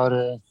on how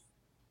to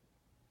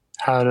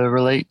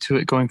relate to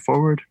it going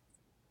forward?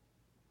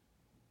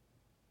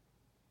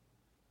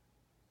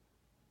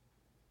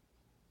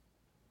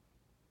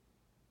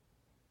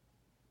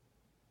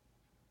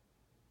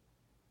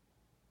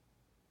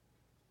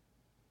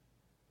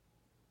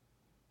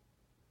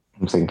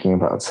 I'm thinking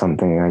about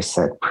something I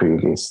said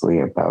previously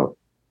about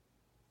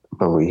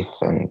belief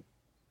and.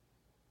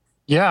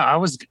 Yeah,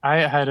 I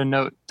had a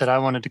note that I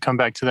wanted to come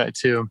back to that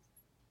too.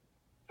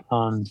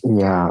 And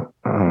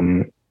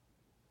I'm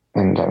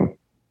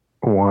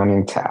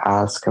wanting to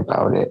ask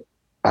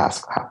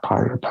that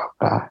part about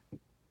that.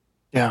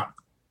 Yeah.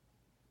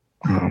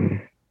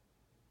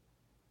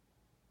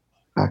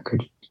 That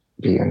could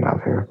be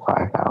another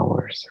 5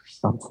 hours or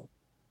something.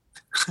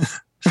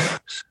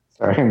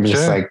 Sorry, I'm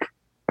just sure. like,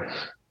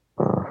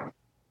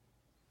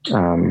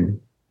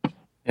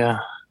 yeah.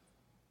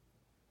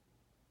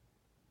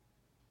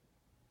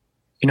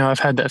 You know, I've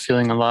had that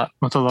feeling a lot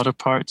with a lot of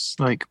parts.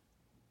 Like,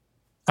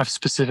 I've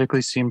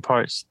specifically seen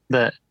parts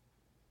that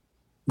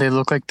they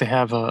look like they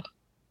have a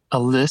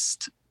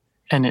list,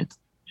 and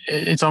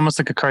it's almost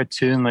like a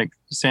cartoon, like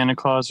Santa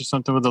Claus or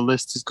something, where the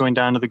list is going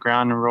down to the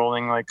ground and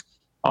rolling like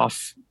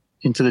off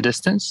into the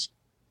distance.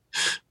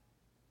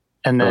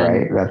 And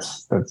then, right,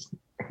 that's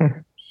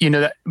you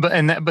know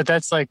that, but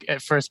that's like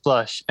at first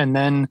blush, and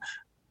then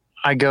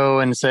I go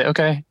and say,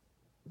 okay,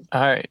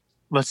 all right,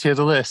 let's hear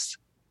the list.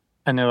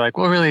 And they're like,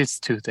 well, really, it's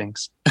 2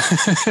 things.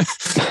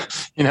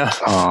 You know,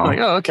 I'm like,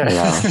 oh, okay.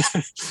 Yeah.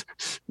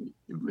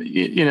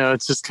 You know,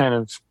 it's just kind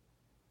of,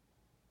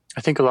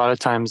 I think a lot of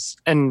times,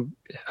 and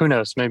who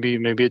knows, maybe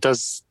it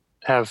does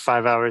have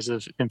 5 hours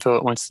of info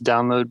it wants to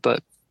download,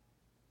 but,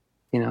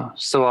 you know,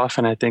 so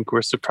often I think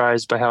we're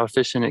surprised by how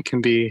efficient it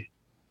can be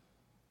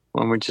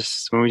when we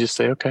just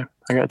say, okay,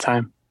 I got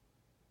time.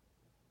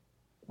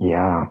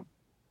 Yeah.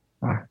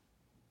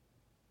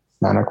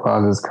 Santa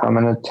Claus is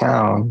coming to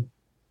town.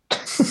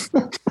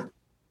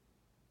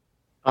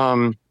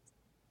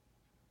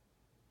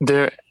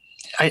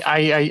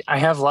 I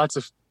have lots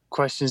of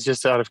questions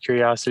just out of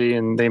curiosity,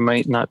 and they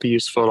might not be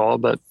useful at all,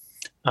 but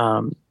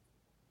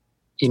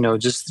you know,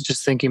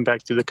 just thinking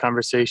back through the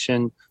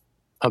conversation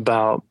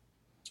about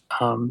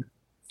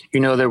you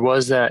know, there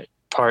was that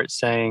part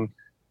saying,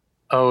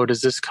 oh,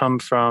 does this come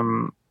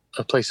from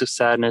a place of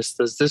sadness?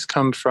 Does this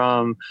come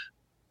from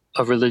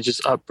a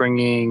religious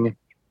upbringing?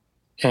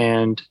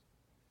 And,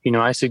 you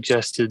know, I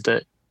suggested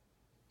that,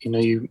 you know,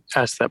 you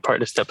ask that part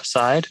to step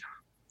aside.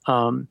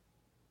 But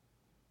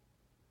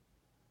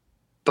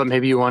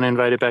maybe you want to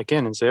invite it back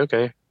in and say,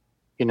 okay,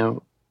 you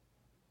know,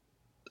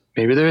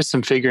 maybe there is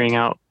some figuring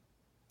out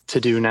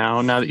to do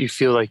now that you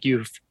feel like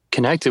you've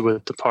connected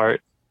with the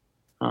part.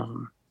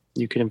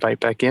 You can invite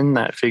back in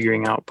that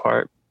figuring out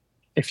part.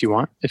 if you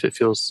want, if it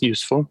feels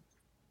useful.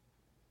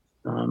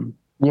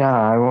 Yeah,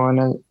 I want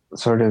to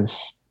sort of.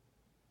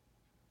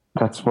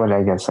 That's what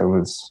I guess I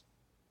was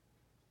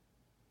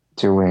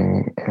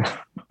doing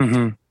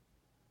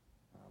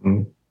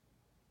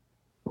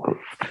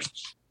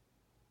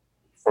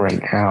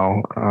right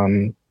now.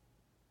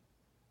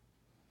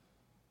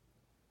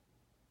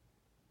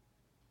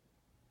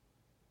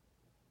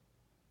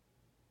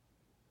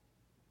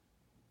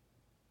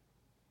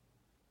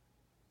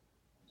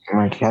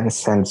 I get a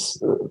sense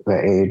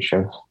the age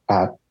of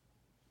that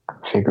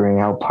figuring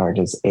out part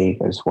is 8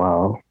 as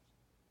well.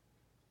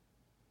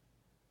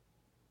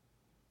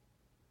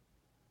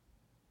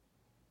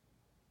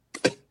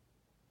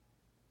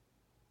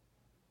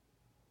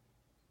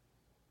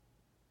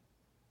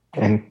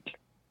 And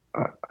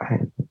I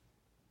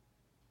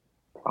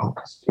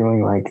was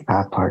feeling like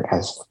that part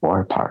has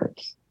 4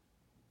 parts.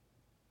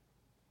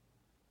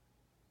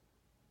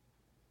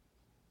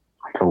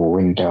 Like a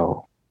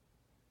window.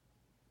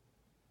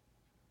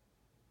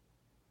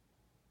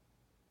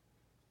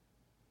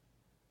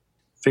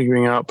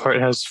 Figuring out part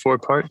has 4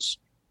 parts.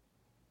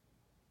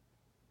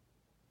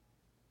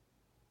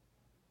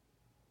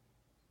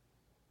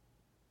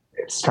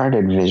 It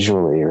started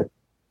visually,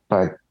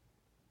 but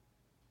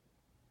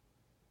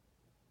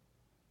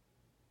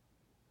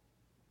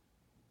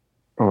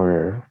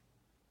or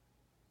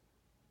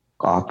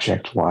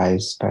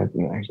object-wise, but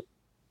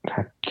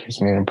that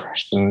gives me an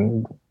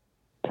impression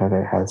that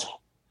it has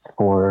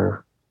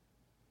 4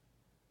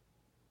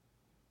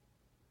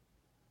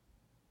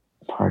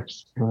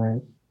 parts to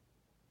it.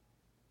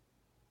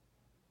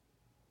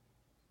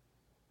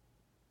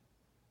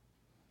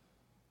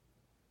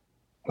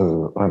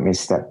 Ooh, let me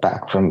step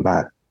back from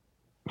that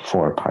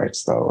 4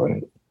 parts though.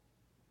 And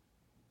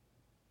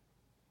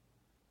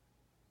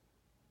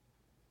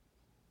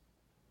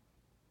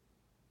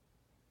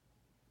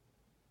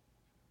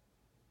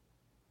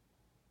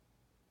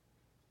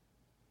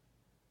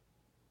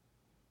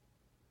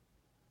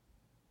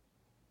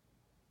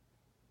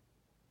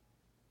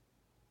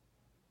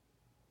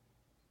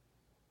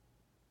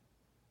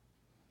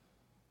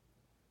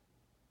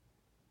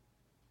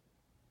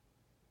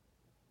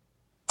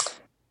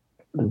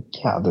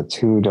yeah, the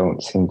 2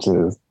 don't seem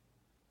to.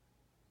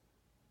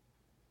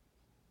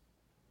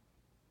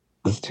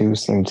 The 2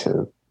 seem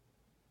to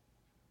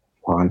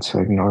want to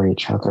ignore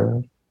each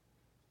other.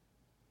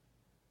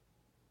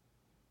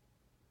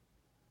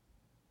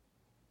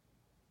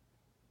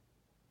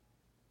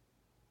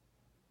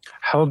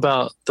 How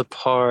about the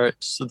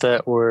parts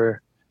that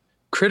were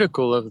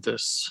critical of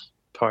this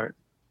part?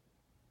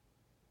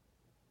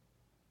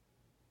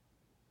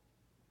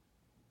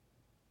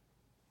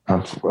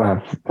 Of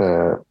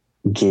the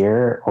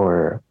gear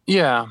or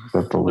yeah,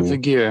 the belief? With the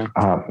gear.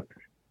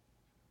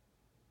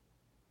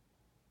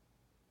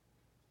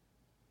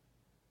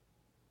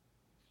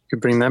 Could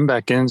bring them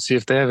back in, see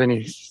if they have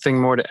anything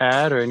more to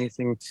add or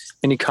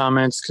any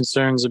comments,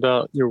 concerns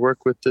about your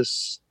work with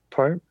this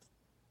part.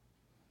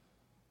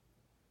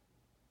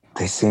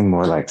 They seem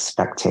more like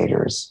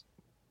spectators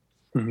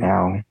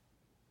now.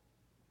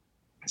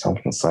 It's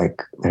almost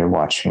like they're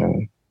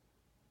watching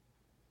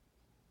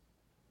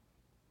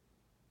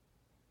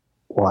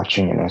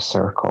in a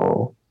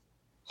circle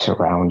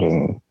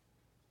surrounding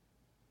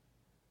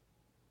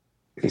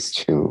these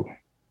 2.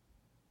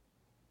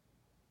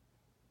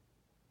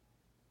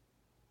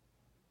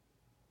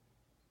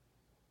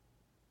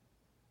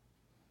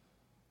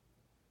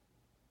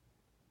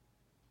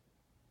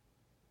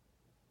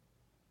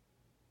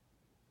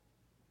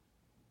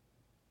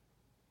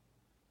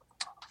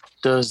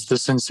 Does the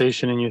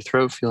sensation in your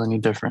throat feel any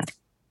different?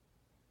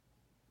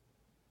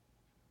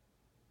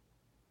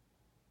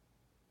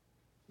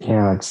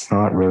 Yeah, it's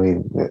not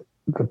really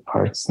the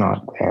part's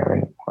not there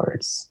anymore.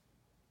 It's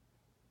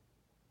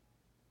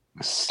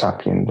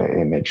stuck in the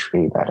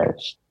imagery that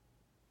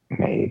I've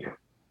made.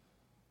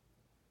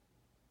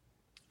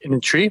 In a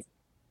tree?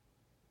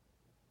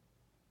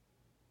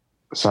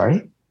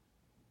 Sorry?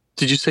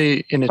 Did you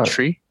say in a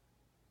tree?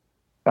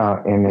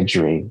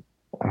 Imagery.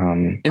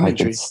 Imagery. Like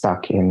it's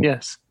stuck in.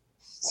 Yes.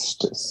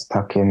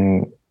 Stuck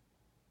in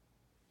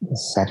the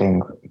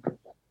setting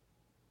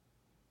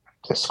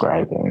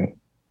describing.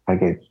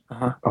 Like it.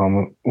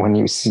 When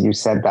you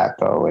said that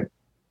though, it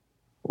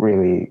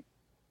really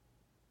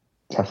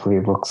definitely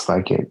looks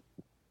like it.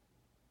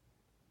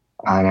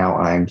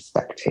 I'm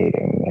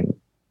spectating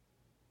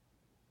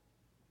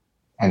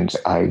and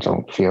I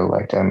don't feel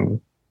like I'm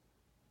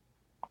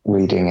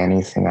reading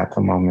anything at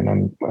the moment.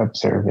 I'm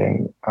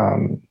observing.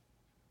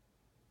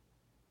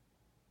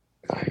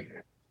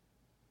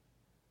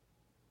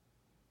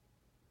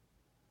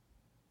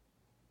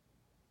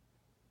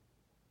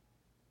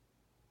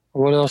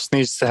 What else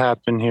needs to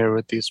happen here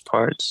with these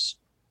parts?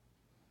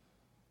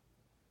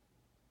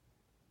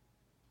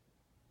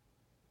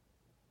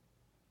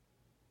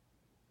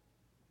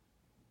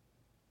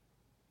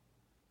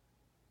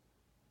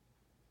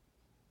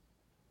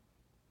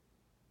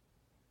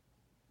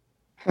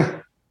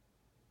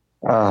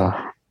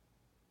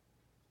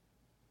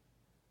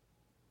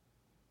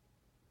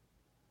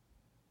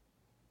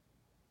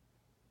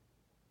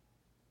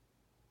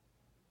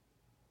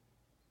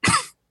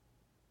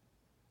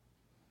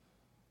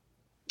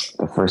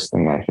 first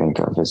thing I think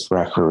of is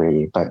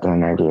referee, but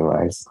then I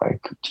realize,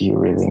 like, do you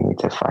really need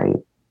to fight?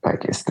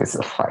 Like, is this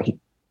a fight?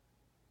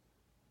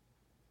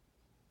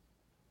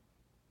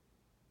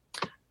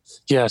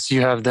 Yeah, so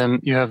you have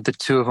the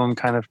two of them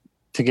kind of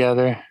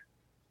together.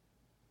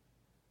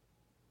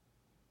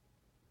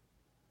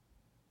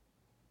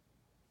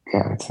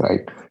 Yeah, it's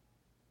like,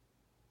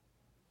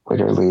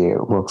 literally,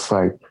 it looks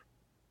like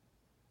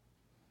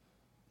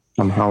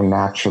somehow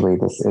naturally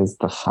this is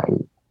the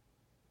fight.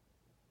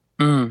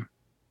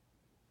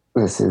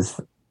 This is,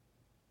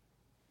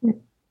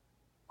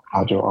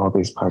 how do all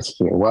these parts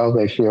feel? Well,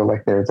 they feel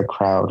like there's a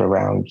crowd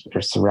around,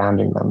 they're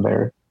surrounding them,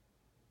 they're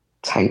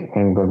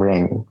tightening the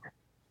ring,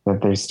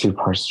 that there's two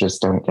parts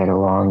just don't get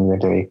along,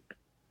 that they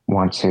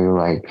want to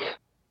like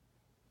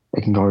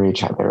ignore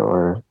each other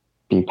or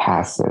be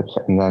passive.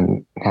 And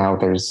then now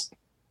there's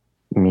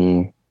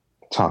me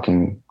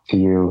talking to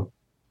you.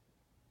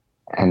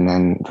 And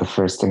then the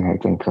first thing I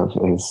think of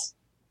is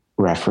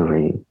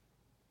referee.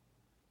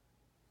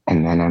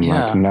 And then I'm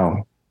like,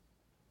 no.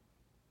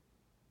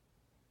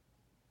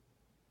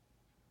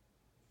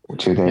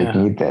 Do they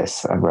need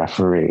this? A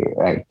referee?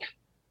 Like,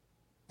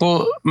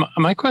 well,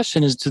 my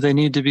question is, do they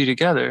need to be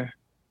together?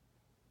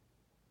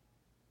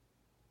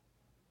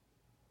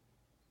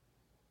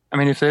 I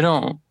mean, if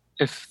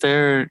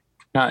they're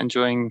not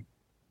enjoying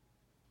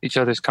each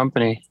other's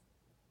company,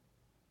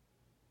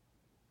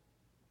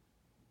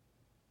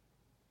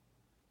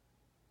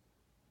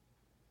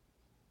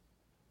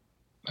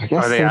 I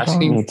guess are they don't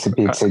need to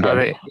be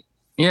together.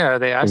 Are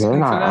they asking they're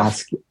not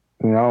for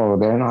that? No,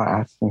 they're not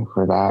asking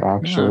for that,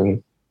 actually.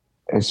 No.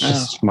 It's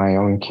just my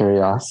own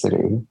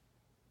curiosity.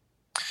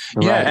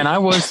 Yeah, right. And I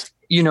was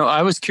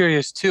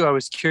curious too. I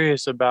was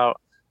curious about,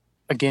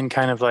 again,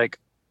 kind of like,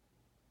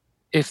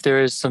 if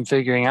there is some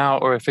figuring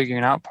out, or a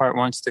figuring out part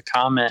wants to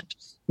comment.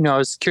 I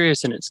was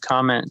curious in its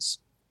comments,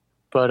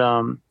 but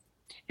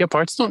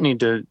parts don't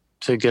need to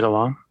get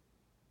along.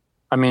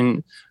 I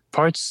mean,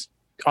 parts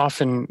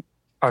often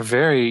are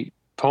very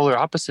polar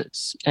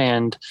opposites,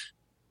 and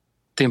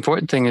the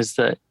important thing is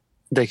that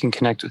they can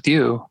connect with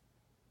you,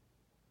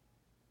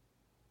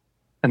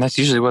 and that's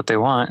usually what they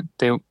want.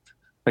 They,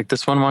 like,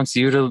 this one wants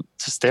you to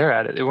stare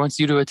at it. It wants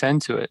you to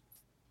attend to it,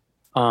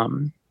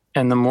 and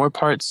the more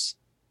parts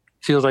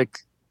feel like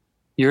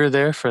you're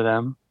there for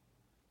them,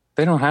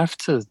 they don't have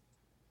to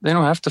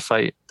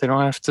fight. They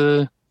don't have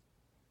to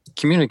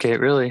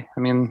communicate, really. I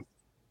mean,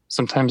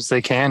 sometimes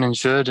they can and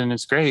should, and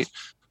it's great,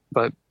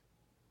 but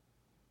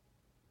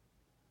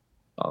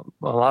a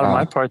lot of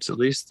my parts, at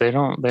least, they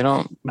don't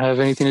have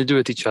anything to do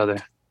with each other.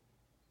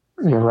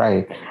 You're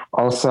right.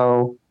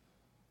 Also,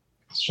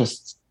 it's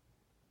just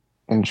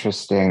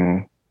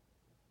interesting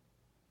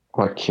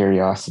what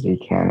curiosity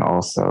can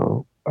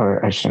also,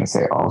 or I shouldn't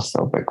say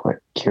also, but what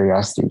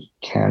curiosity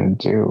can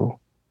do.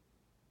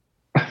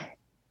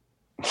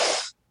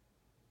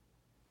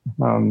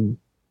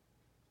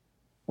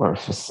 Or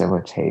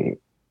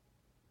facilitate.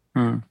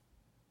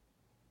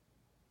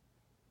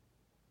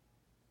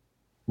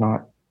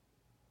 Not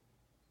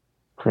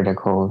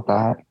critical of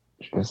that,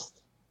 just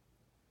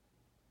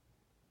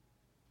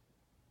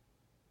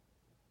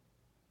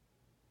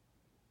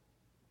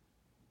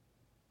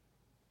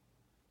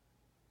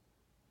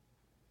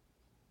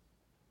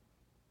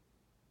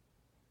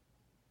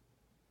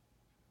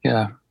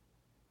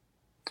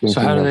So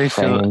how do they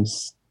feel?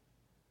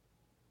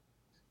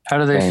 How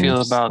do they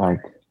feel about? Like,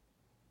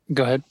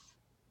 go ahead.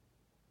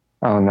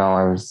 Oh no,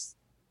 I was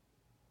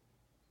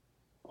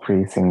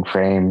freezing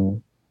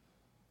frame,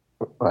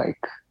 like,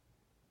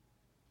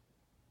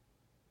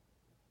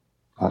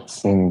 not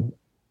seeing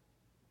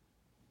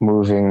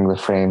moving the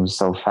frame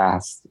so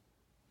fast,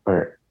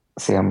 or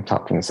see, I'm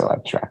talking so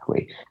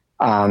abstractly.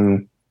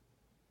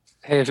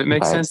 Hey, if it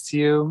makes sense to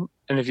you,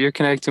 and if you're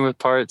connecting with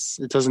parts,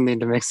 it doesn't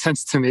need to make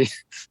sense to me.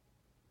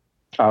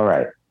 All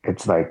right.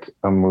 It's like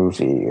a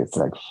movie. It's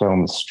like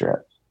film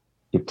strip.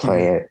 You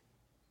play it,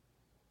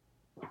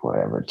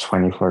 whatever,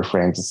 24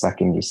 frames a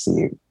second, you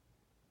see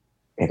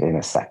it in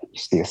a second. You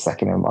see a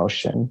second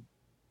emotion.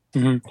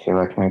 I feel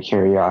like my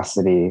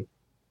curiosity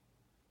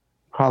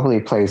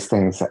probably plays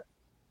things at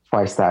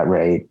twice that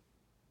rate.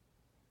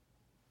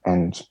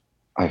 And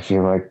I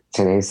feel like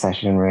today's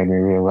session made me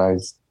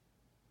realize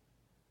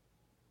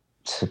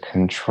to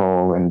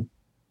control and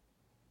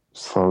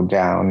slow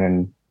down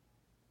and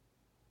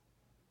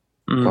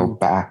go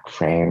back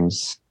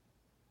frames,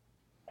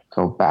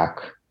 go back.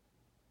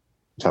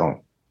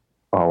 Don't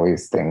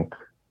always think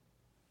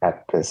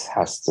that this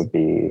has to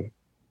be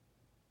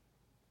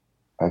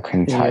an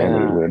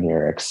entirely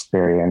linear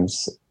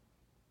experience.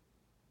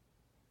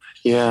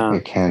 Yeah.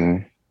 It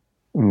can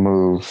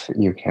move,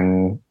 you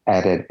can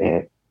edit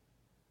it.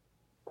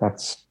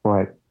 That's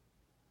what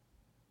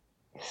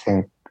I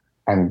think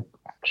I'm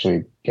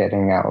actually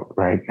getting out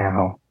right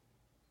now.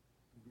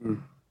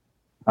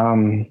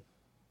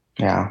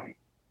 Yeah.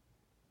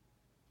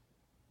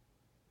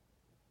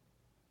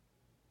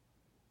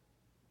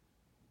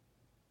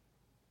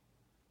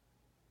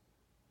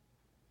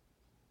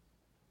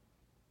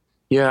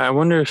 Yeah, I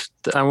wonder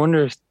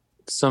if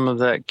some of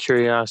that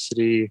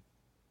curiosity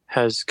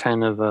has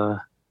kind of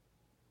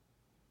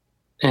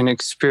an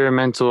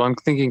experimental, I'm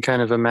thinking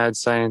kind of a mad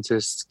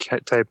scientist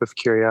type of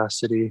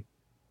curiosity.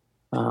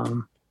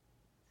 I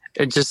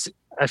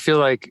feel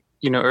like,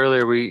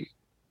 earlier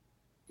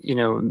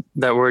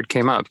that word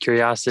came up,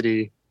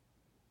 curiosity,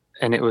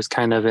 and it was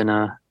kind of in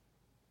a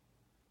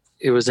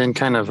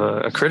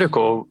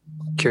critical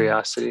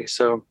curiosity.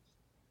 So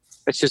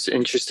it's just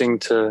interesting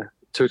to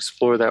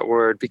explore that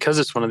word because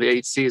it's one of the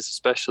 8 C's,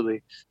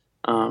 especially.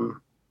 I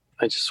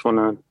just want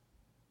to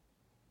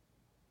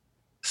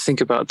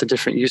think about the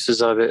different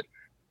uses of it.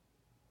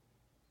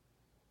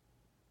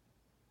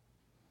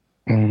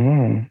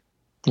 Mm-hmm.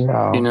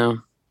 Yeah.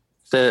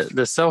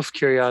 The self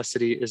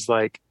curiosity is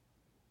like,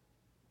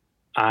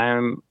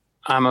 I'm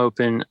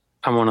open.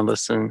 I want to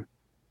listen.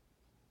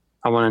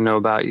 I want to know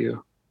about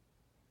you.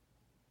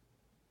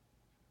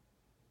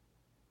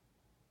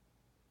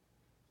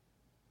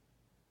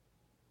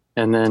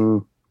 And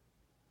then,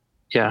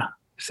 yeah,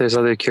 if there's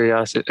other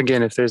curiosity,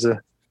 again, if there's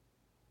a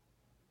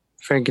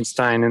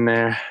Frankenstein in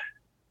there,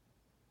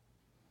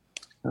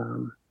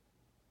 or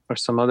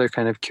some other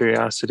kind of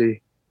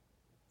curiosity,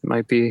 it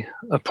might be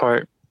a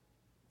part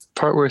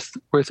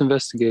worth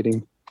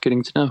investigating,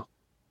 getting to know.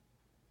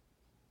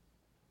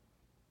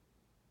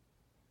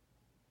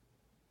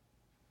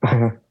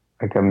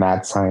 Like a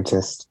mad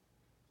scientist.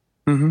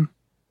 Mm-hmm.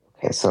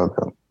 Okay, so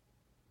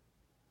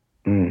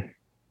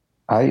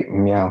I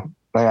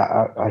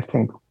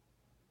think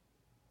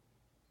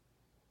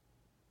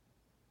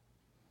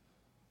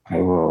I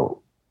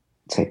will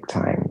take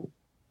time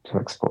to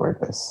explore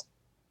this.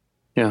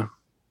 Yeah.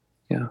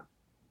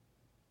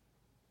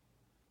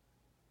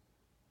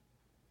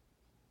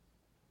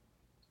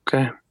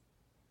 Okay.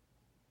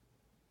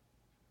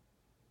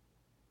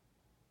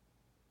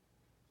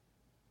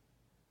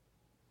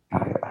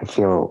 I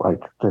feel like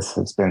this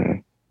has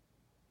been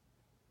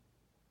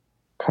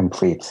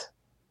complete.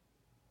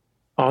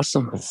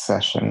 Awesome. This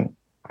session,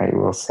 I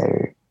will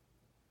say,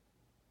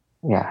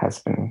 has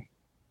been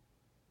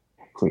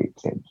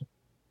completed.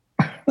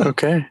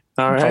 Okay.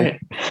 All right.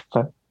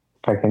 If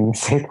I can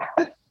say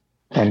that.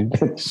 And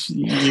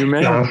you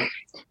may.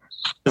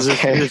 Does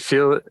it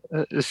feel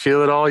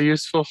at all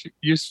useful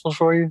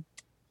for you?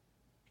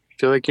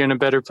 Feel like you're in a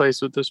better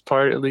place with this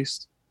part, at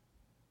least?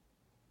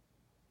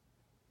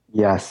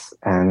 Yes,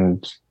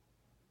 and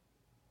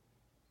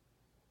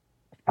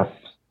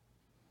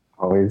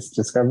always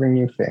discovering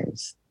new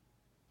things.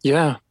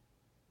 Yeah.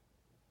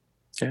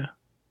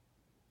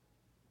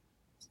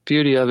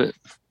 Beauty of it.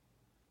 A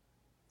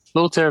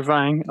little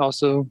terrifying,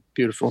 also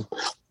beautiful.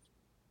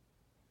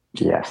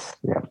 Yes.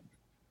 Yeah.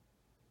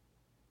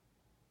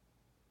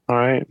 All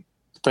right.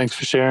 Thanks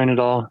for sharing it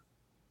all.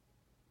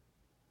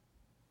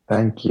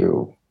 Thank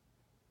you.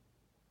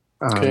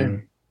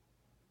 Okay.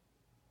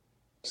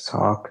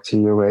 Talk to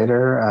you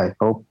later. I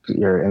hope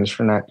your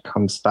internet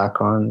comes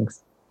back on.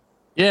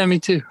 Yeah, me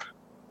too.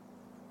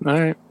 All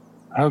right.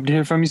 I hope to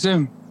hear from you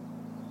soon.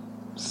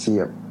 See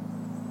ya.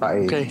 Bye.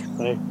 Okay.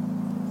 Bye.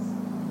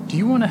 Do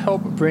you want to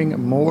help bring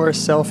more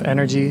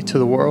self-energy to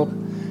the world?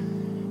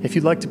 If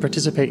you'd like to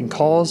participate in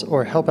calls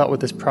or help out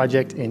with this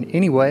project in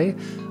any way,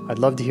 I'd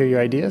love to hear your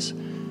ideas.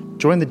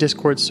 Join the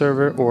Discord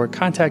server or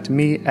contact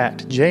me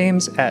at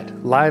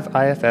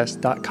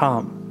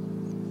james@liveifs.com.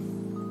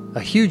 A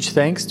huge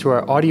thanks to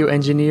our audio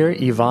engineer,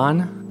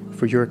 Yvonne,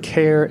 for your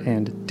care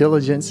and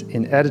diligence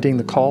in editing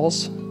the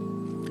calls.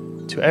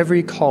 To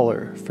every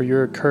caller for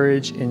your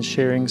courage in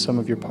sharing some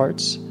of your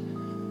parts.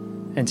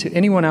 And to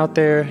anyone out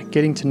there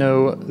getting to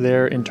know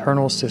their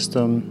internal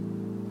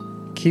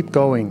system, keep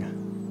going.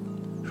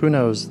 Who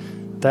knows?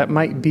 That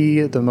might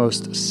be the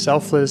most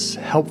selfless,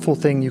 helpful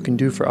thing you can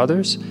do for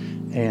others,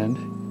 and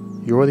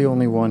you're the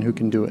only one who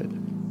can do it.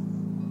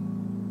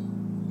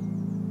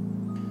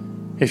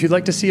 If you'd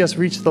like to see us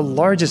reach the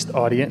largest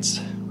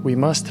audience, we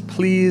must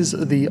please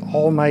the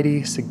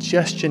almighty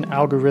suggestion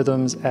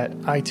algorithms at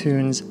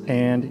iTunes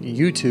and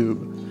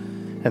YouTube.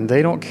 And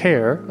they don't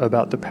care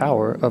about the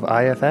power of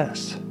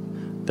IFS.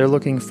 They're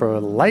looking for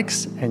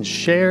likes and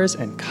shares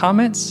and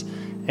comments,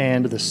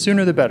 and the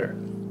sooner the better.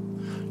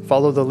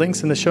 Follow the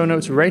links in the show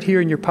notes right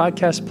here in your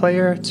podcast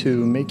player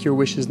to make your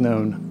wishes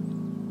known.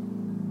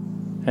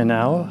 And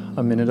now,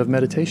 a minute of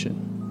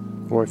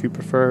meditation. Or if you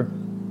prefer,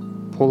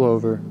 pull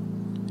over.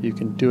 You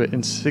can do it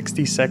in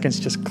 60 seconds.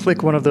 Just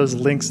click one of those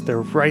links.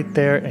 They're right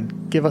there,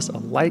 and give us a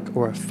like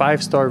or a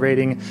 5-star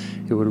rating.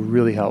 It would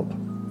really help.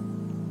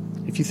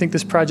 If you think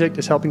this project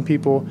is helping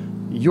people,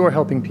 you're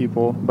helping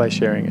people by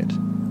sharing it.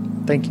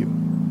 Thank you.